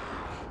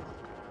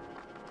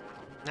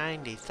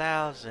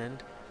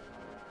 90,000?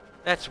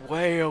 That's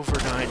way over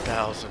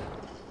 9,000.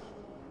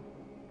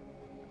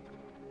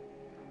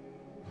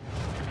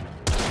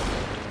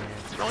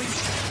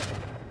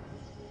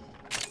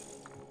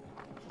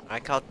 I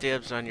call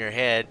dibs on your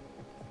head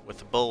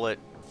with a bullet.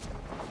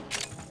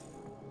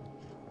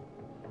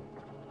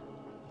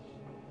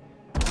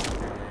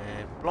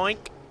 And bloink.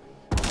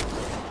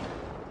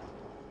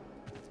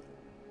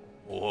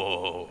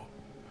 Whoa.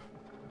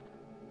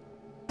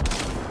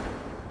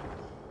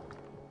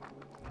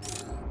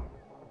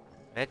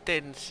 That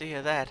didn't see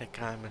that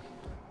coming.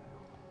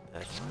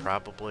 That's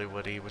probably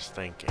what he was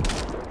thinking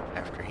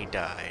after he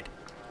died.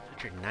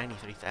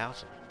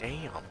 193,000.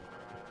 Damn.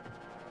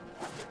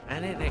 I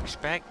didn't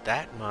expect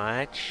that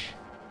much.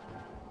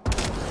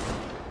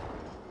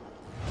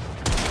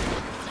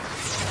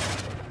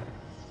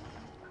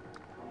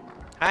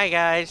 Hi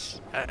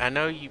guys. I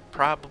know you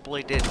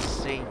probably didn't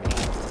see me,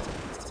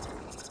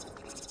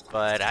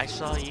 but I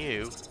saw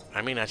you.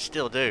 I mean, I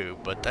still do,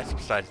 but that's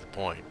besides the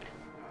point.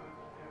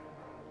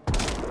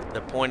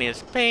 The point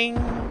is, ping!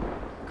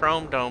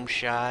 Chrome dome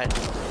shot.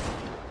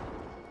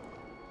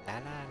 La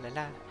la la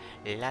la,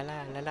 la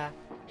la la la.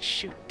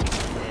 Shoot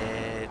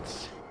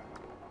heads.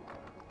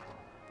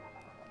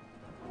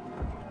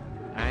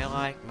 I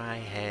like my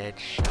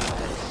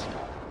headshots.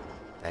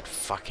 That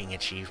fucking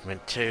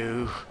achievement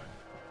too.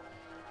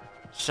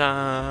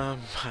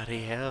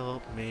 Somebody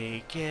help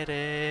me get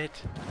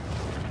it.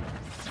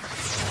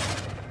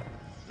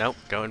 Nope,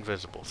 go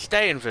invisible.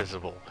 Stay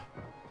invisible.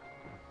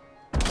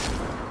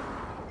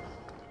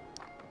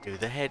 Do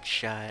the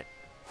headshot.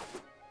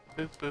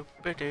 Boop boop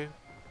ba doo.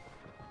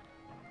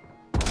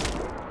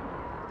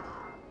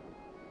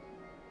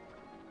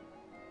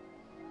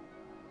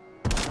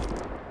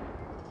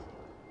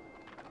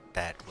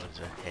 That was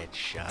a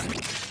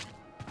headshot.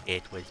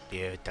 It was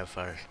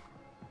beautiful.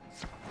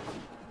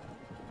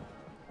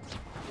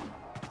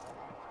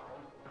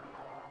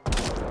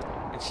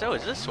 And so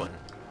is this one.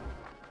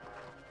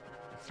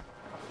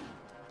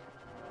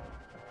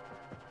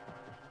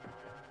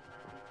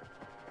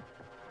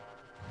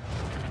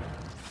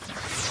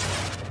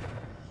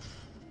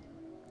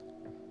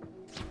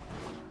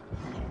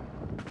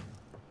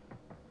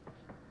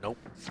 Nope.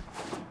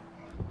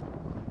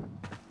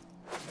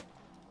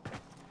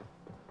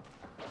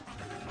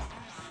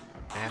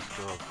 I have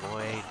to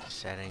avoid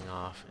setting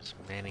off as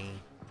many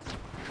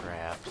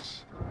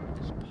traps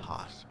as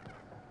possible.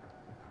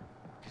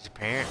 Because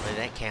apparently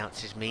that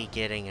counts as me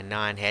getting a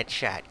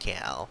non-headshot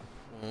kill.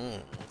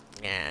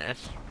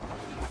 Yes.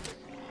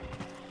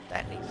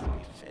 That needs to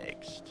be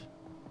fixed.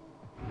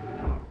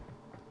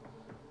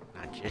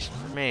 Not just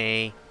for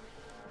me.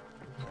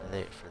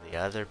 For the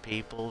other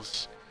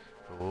peoples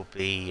who will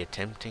be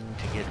attempting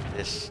to get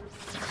this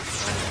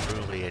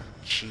unruly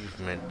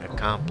achievement,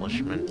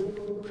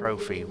 accomplishment,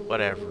 trophy,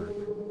 whatever.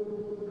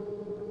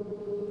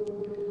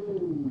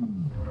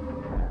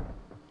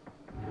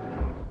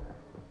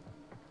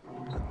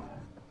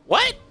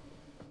 What?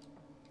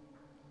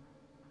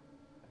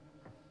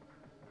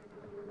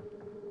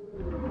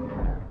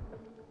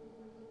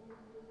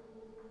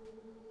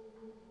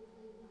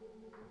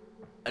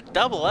 A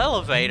double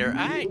elevator?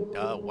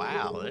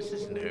 Wow, this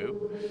is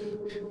new.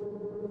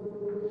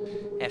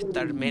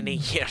 After many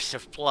years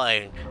of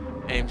playing,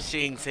 I am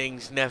seeing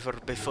things never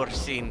before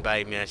seen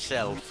by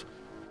myself.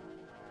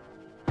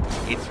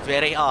 It's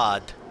very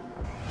odd.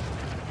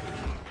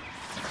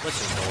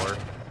 Listen, door.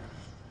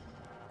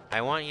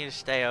 I want you to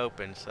stay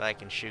open so I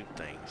can shoot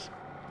things.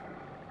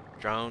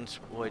 Drones,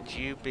 would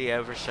you be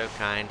ever so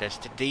kind as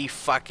to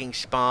de-fucking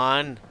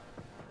spawn?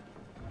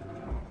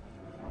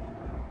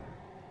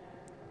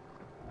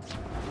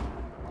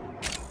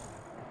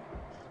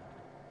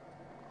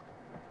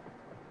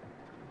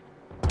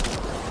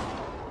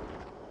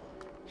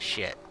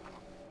 Shit.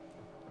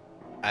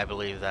 I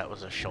believe that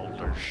was a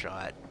shoulder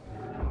shot.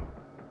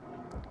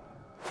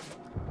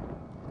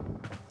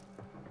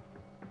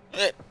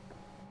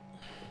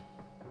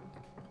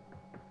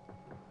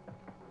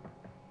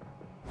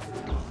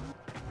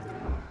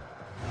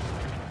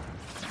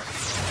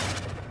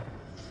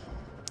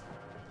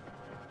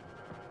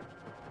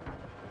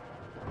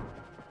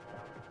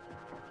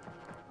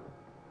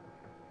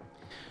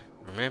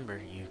 Remember,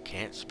 you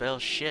can't spell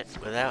shit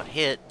without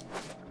hit.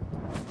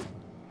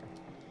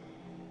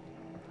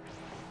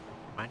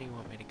 Why do you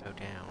want me to go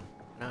down?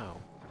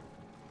 No.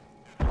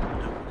 I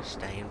want to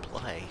stay and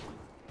play.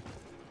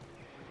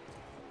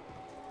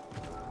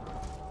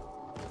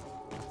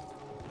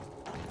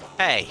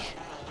 Hey!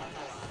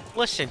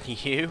 Listen,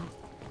 you!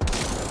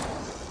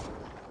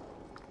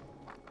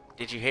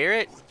 Did you hear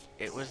it?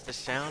 It was the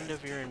sound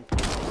of your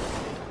impending.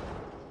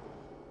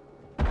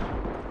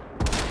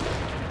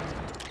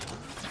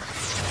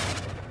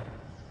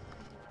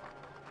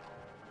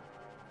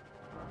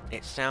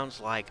 It sounds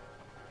like,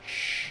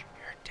 shh,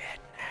 you're dead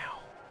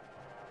now.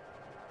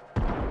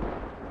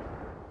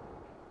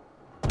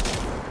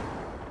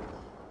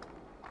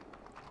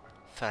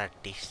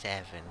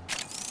 37.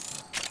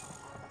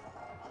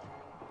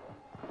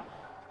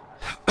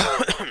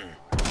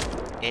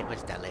 It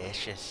was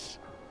delicious.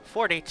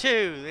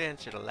 42, the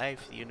answer to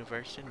life, the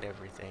universe, and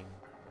everything.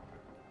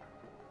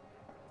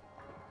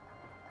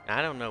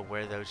 I don't know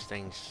where those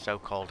things'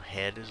 so-called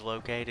head is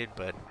located,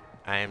 but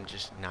I am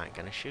just not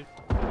gonna shoot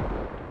them.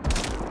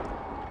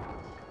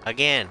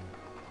 Again,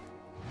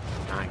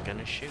 not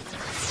gonna shoot.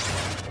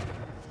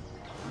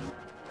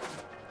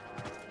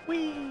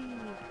 Whee!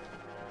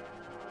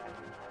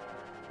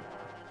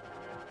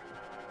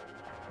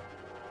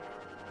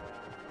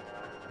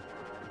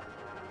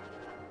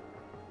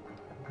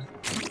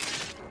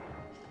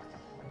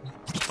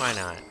 Why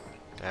not?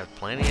 I have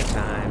plenty of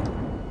time.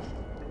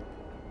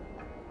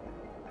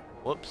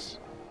 Whoops.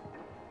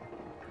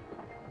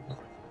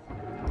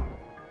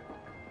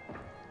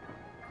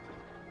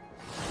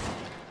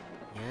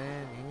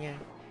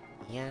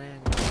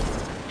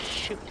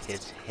 Shoot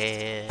his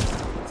head.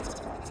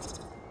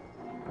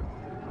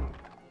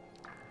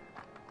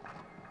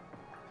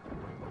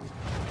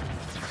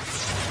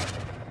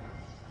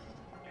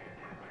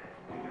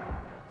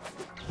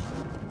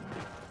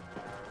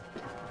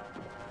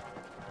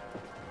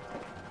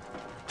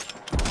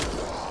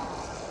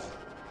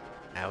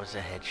 That was a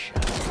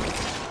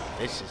headshot.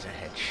 This is a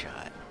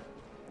headshot.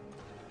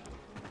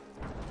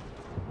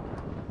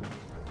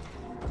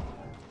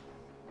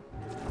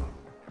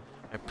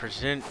 I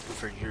present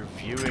for your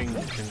viewing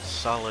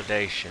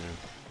consolidation.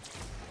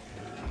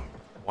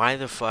 Why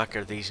the fuck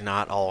are these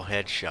not all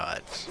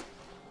headshots?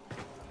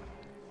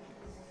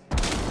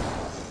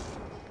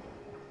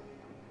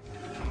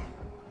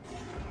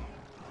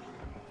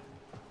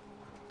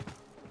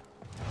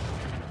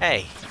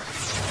 Hey.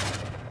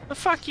 The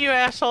fuck you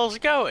assholes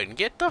going?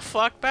 Get the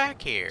fuck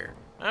back here.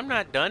 I'm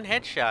not done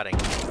headshotting.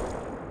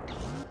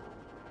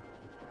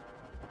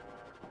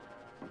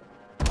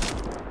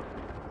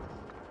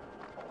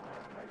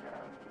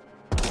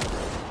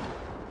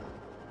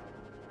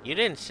 You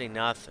didn't see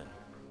nothing.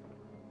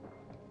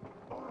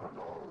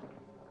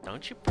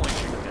 Don't you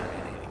point your gun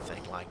at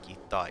anything like you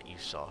thought you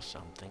saw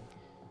something.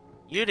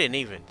 You didn't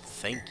even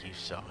think you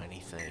saw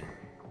anything.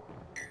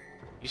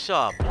 You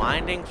saw a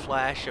blinding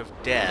flash of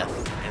death,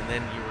 and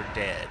then you were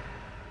dead.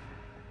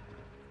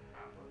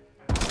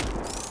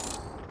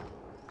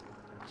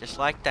 Just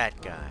like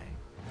that guy.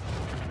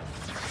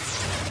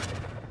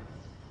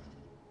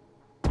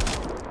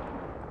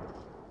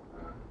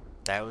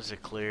 That was a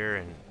clear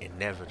and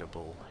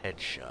inevitable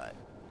headshot.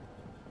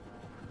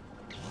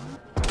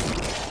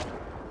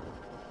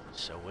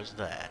 So was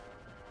that.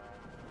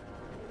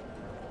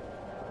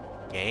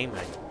 Game,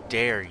 I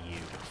dare you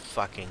to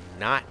fucking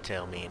not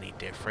tell me any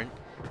different.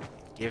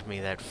 Give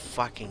me that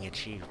fucking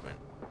achievement.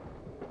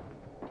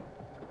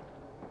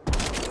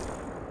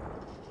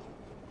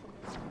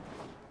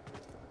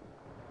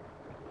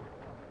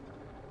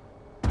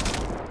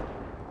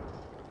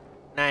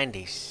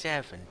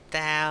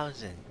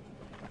 $97,000.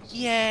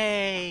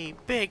 Yay!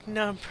 Big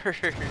numbers!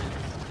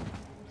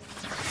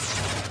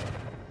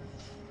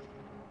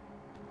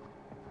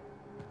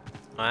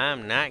 Well,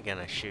 I'm not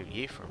gonna shoot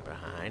you from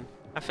behind.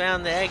 I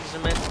found the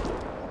exit.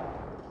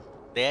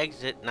 The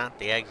exit, not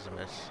the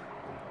eximus.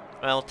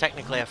 Well,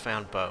 technically I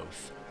found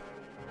both.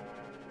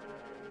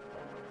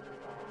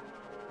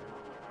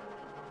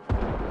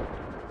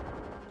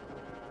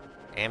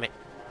 Damn it.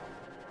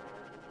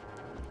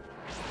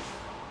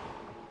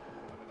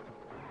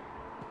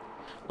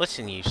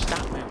 Listen, you,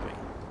 stop moving.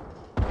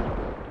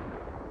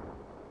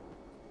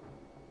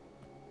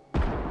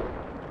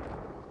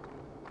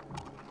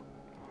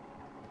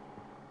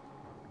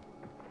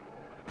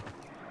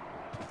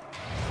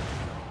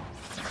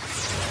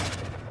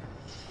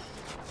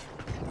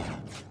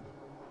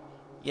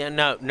 Yeah,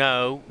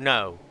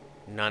 no.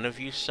 None of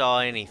you saw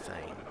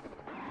anything.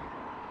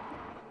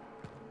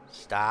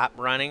 Stop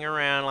running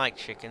around like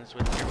chickens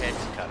with your heads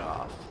cut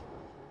off.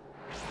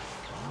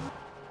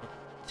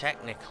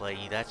 Technically,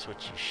 that's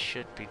what you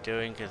should be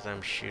doing because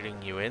I'm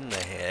shooting you in the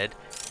head.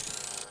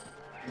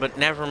 But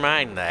never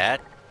mind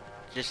that.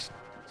 Just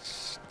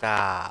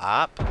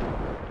stop.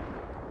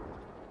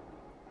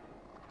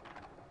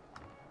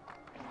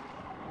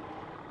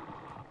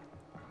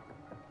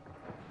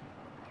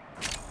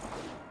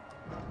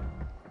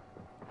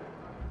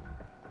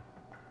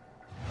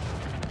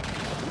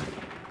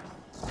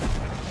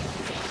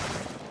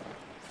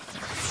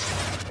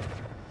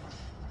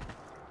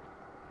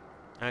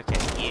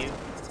 Okay, you.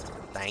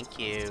 Thank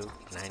you.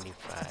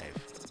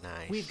 95.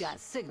 Nice. We've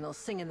got signals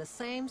singing the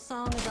same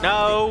song as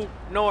No,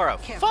 Nora,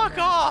 Careful fuck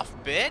now. off,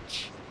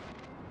 bitch.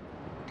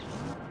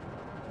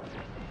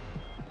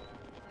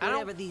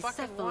 Whatever these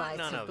fucking want cephalites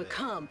none have of it.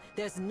 become,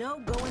 there's no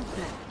going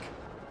back.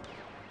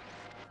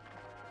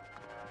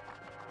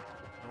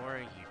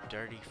 Nora, you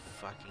dirty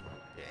fucking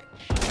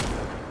bitch.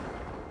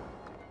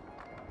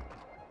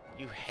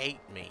 You hate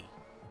me.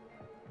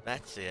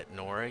 That's it,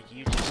 Nora.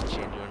 You just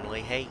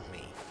genuinely hate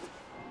me.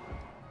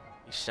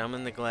 You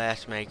summon the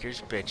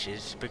glassmakers,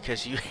 bitches,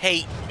 because you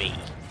hate me.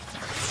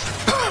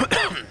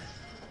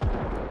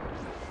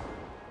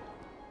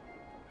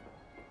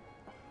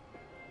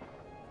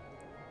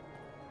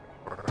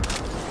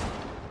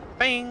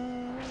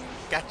 Bing!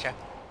 Gotcha.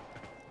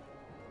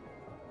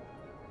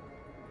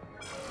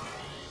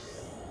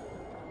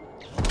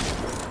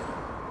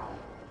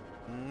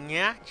 coming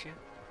at you.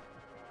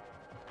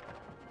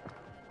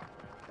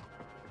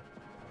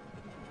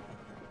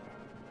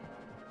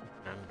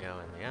 I'm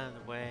going the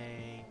other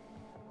way.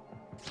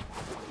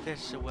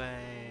 This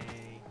way.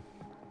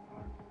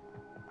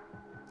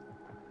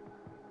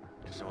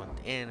 I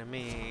want the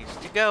enemies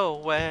to go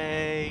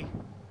away.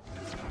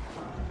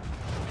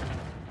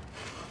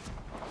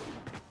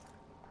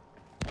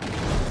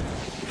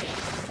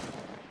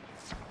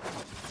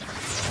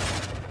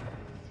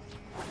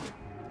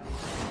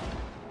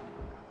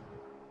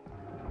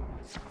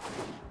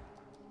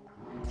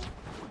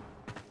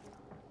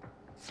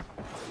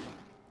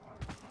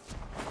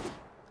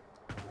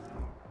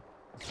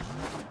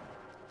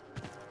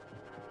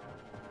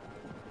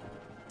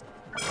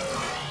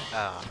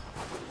 Oh,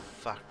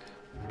 fuck.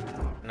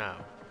 No.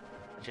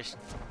 Just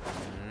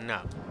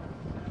no.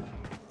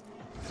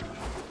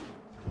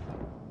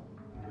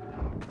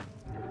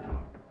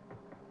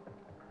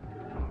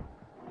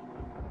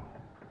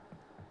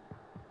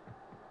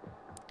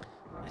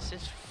 This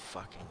is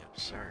fucking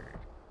absurd.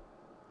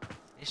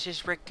 This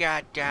is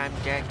goddamn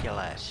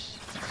ridiculous.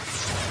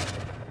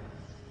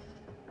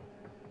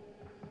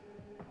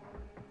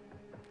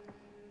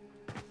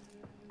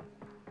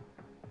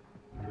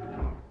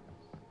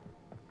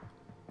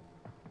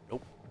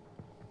 Nope.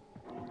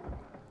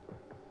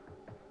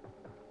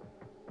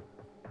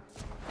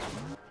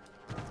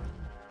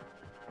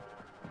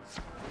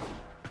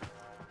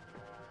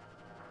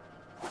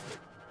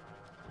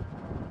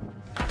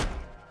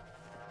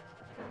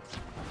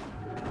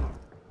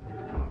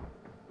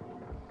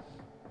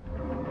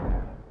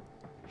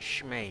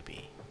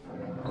 Maybe.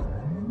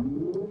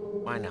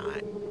 Why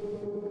not?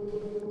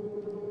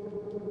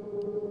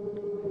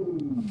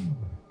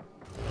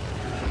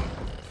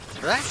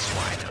 That's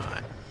why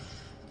not.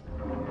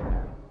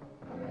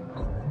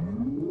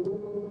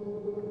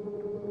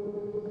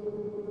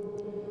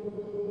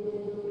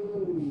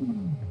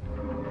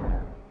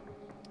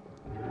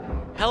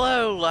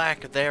 Hello,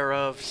 lack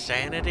thereof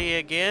sanity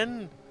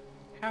again.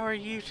 How are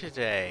you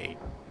today?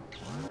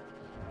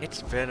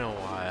 It's been a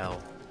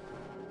while.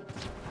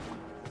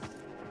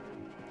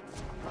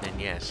 And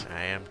yes,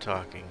 I am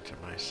talking to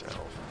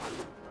myself.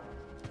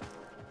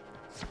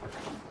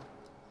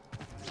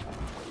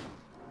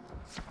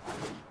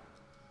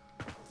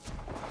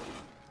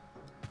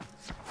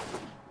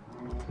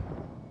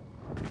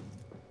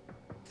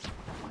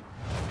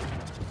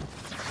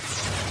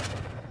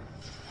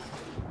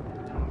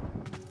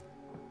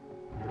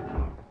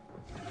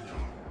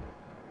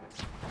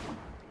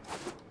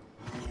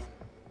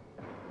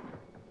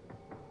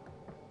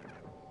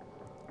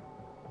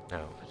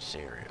 No,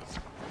 cereal.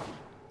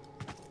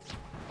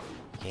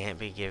 Can't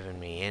be giving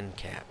me end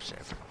caps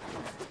ever.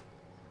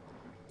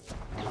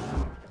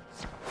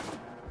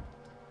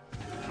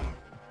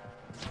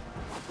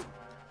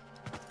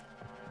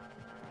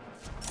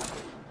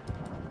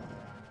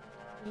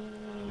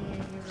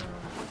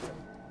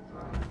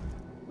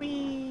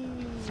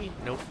 Whee!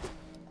 Nope.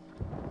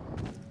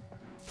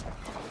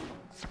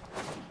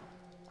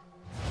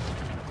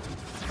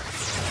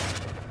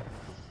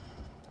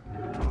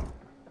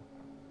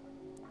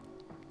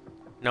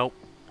 Nope.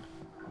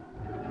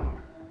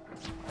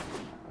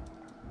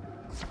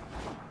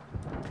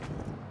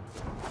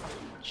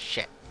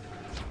 Shit.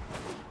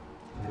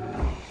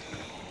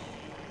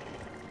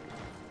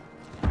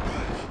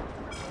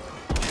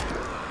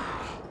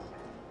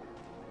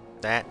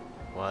 That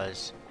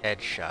was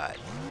headshot.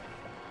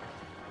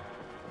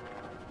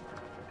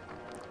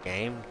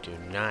 Game, do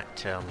not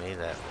tell me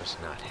that was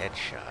not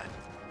headshot.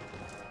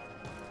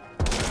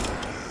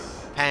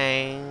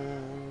 Pang.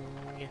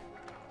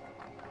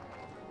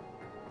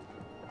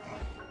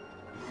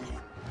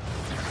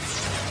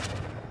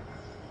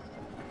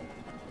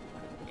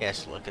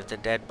 Yes, look at the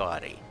dead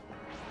body.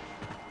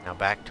 Now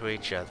back to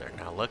each other.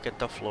 Now look at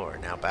the floor.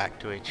 Now back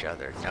to each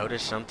other.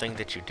 Notice something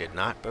that you did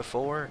not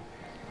before?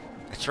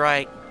 That's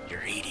right,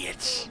 you're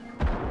idiots.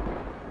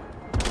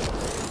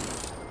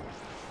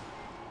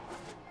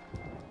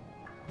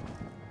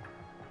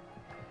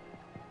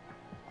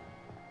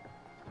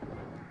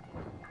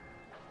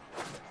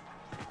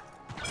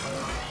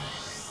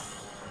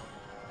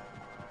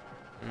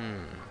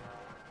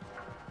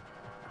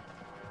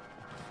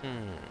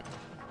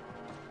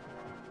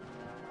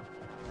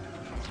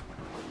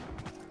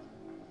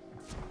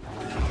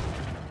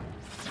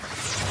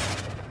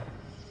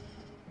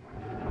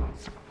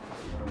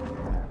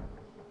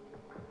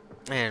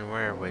 And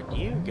where would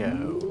you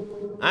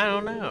go? I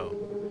don't know.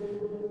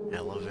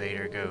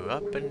 Elevator go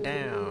up and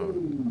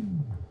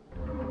down.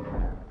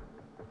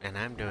 And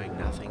I'm doing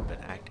nothing but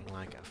acting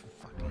like a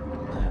fucking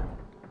clown.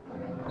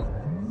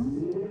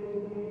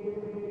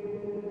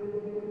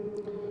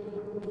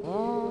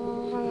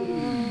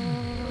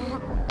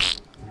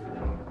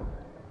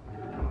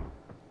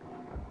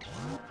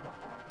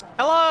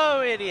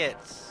 Hello,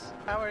 idiots!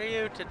 How are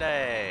you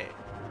today?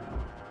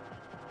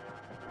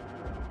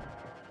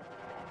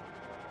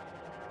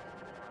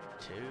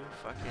 Too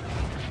fucking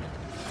ancient.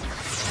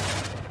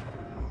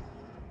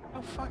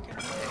 Oh, fucking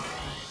way.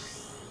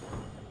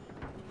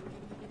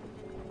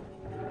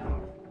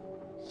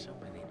 So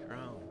many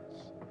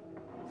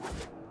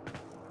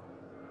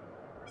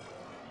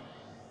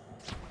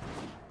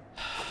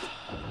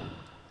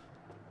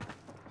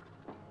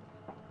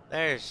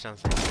There's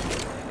something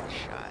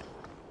shot.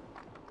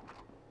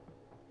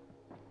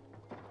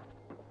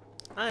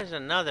 There's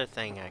another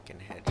thing I can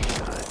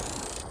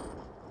headshot.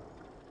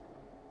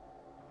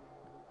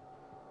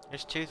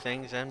 There's two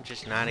things I'm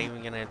just not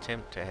even gonna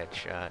attempt to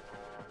headshot.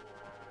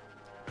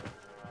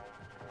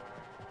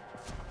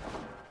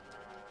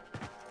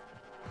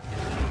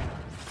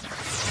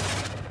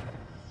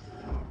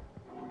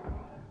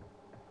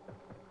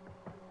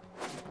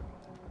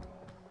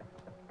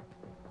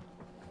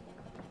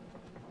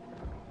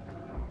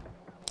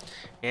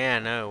 Yeah,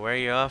 no, where are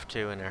you off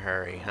to in a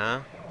hurry,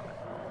 huh?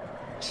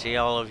 See,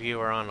 all of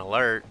you are on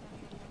alert.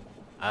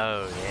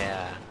 Oh,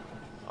 yeah.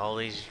 All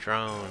these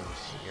drones,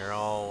 you're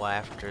all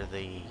after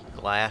the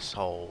glass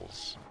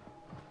holes.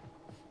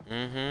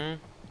 Mm-hmm.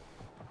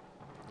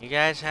 You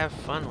guys have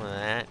fun with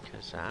that,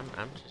 because I'm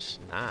just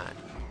not.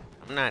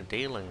 I'm not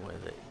dealing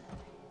with it.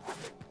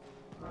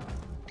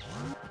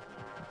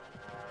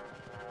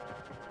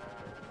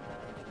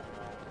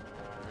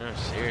 No,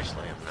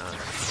 seriously, I'm not.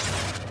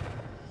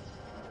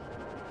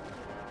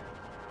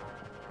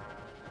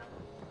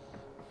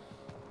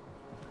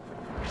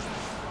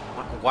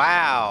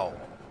 Wow!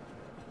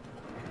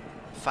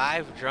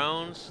 5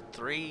 drones,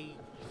 3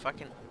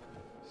 fucking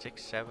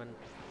 6, 7,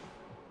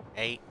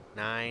 8,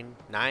 9,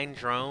 9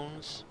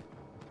 drones.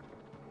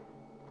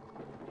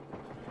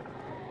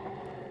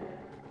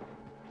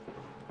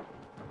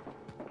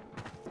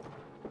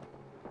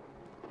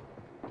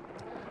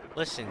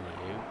 Listen,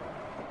 you.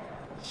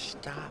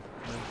 Stop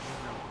moving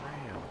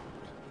around.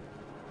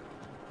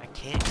 I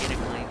can't get a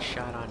clean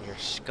shot on your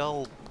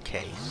skull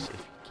case if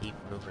you keep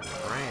moving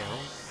around.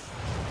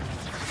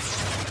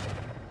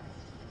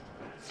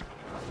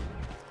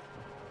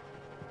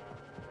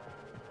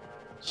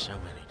 So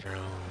many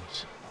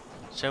drones.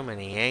 So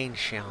many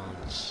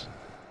ancients.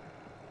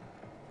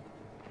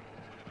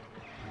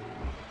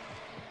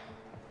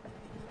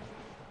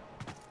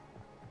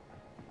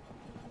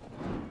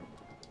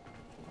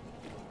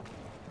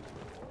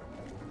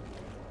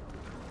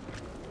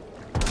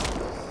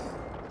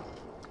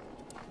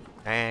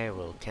 I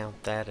will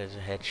count that as a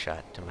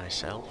headshot to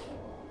myself.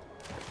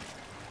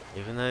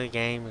 Even though the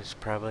game is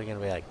probably gonna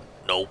be like,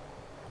 nope.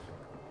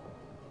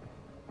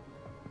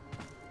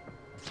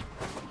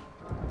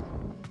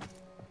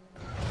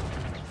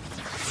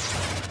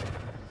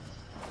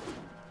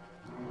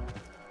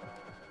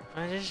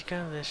 I just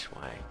go this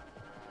way.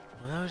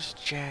 Well, those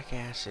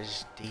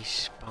jackasses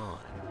despawn.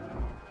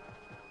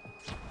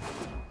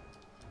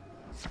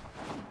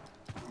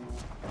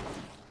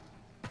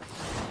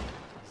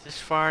 Is this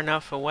far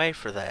enough away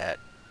for that?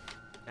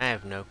 I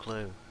have no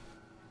clue.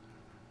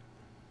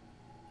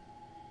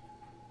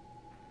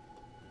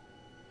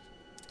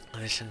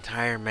 This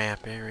entire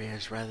map area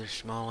is rather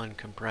small and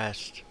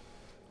compressed.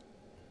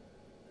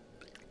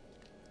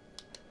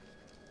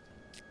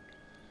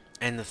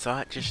 And the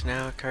thought just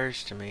now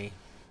occurs to me.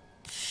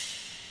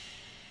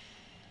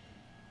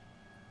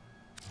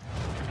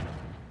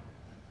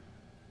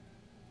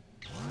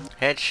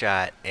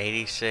 Headshot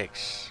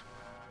 86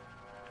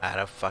 out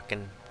of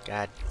fucking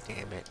god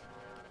damn it.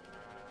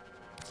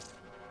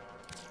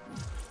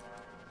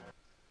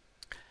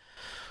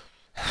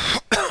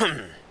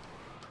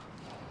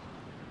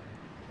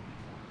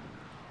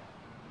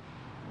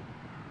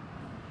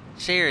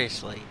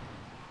 Seriously.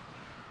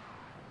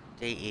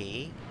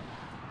 DE,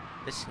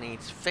 this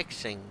needs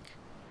fixing.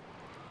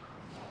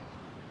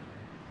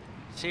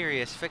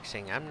 Serious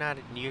fixing. I'm not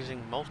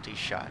using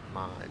multi-shot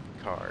mod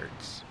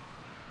cards.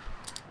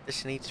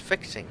 This needs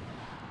fixing.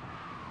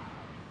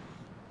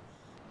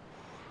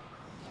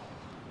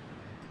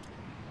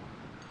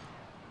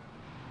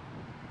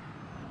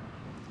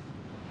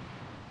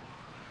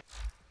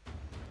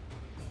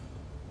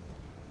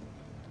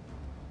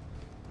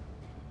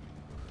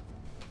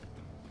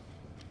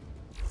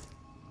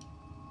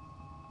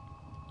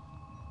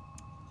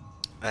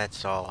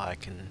 That's all I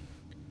can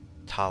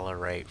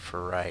tolerate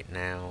for right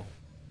now.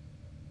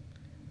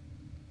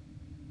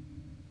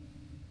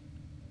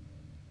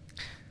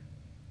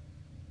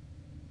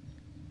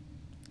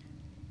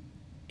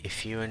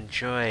 If you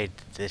enjoyed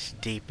this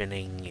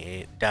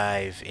deepening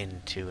dive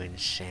into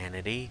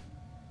insanity,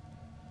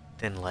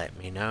 then let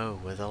me know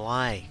with a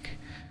like.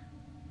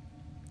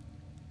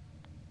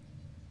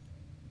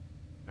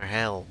 Or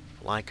hell,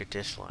 like or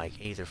dislike,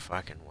 either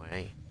fucking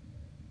way.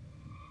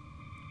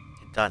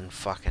 It doesn't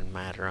fucking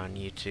matter on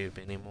YouTube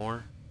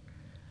anymore.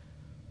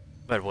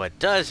 But what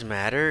does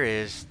matter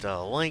is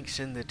the links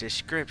in the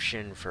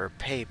description for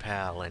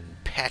PayPal and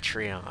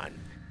Patreon.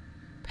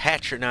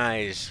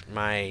 Patronize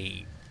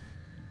my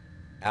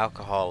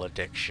alcohol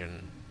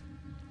addiction.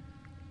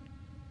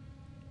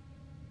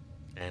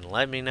 And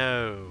let me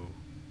know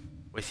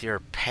with your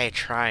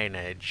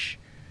patronage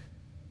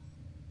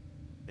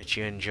that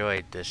you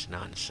enjoyed this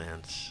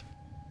nonsense.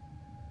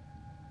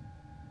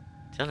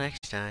 Till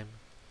next time.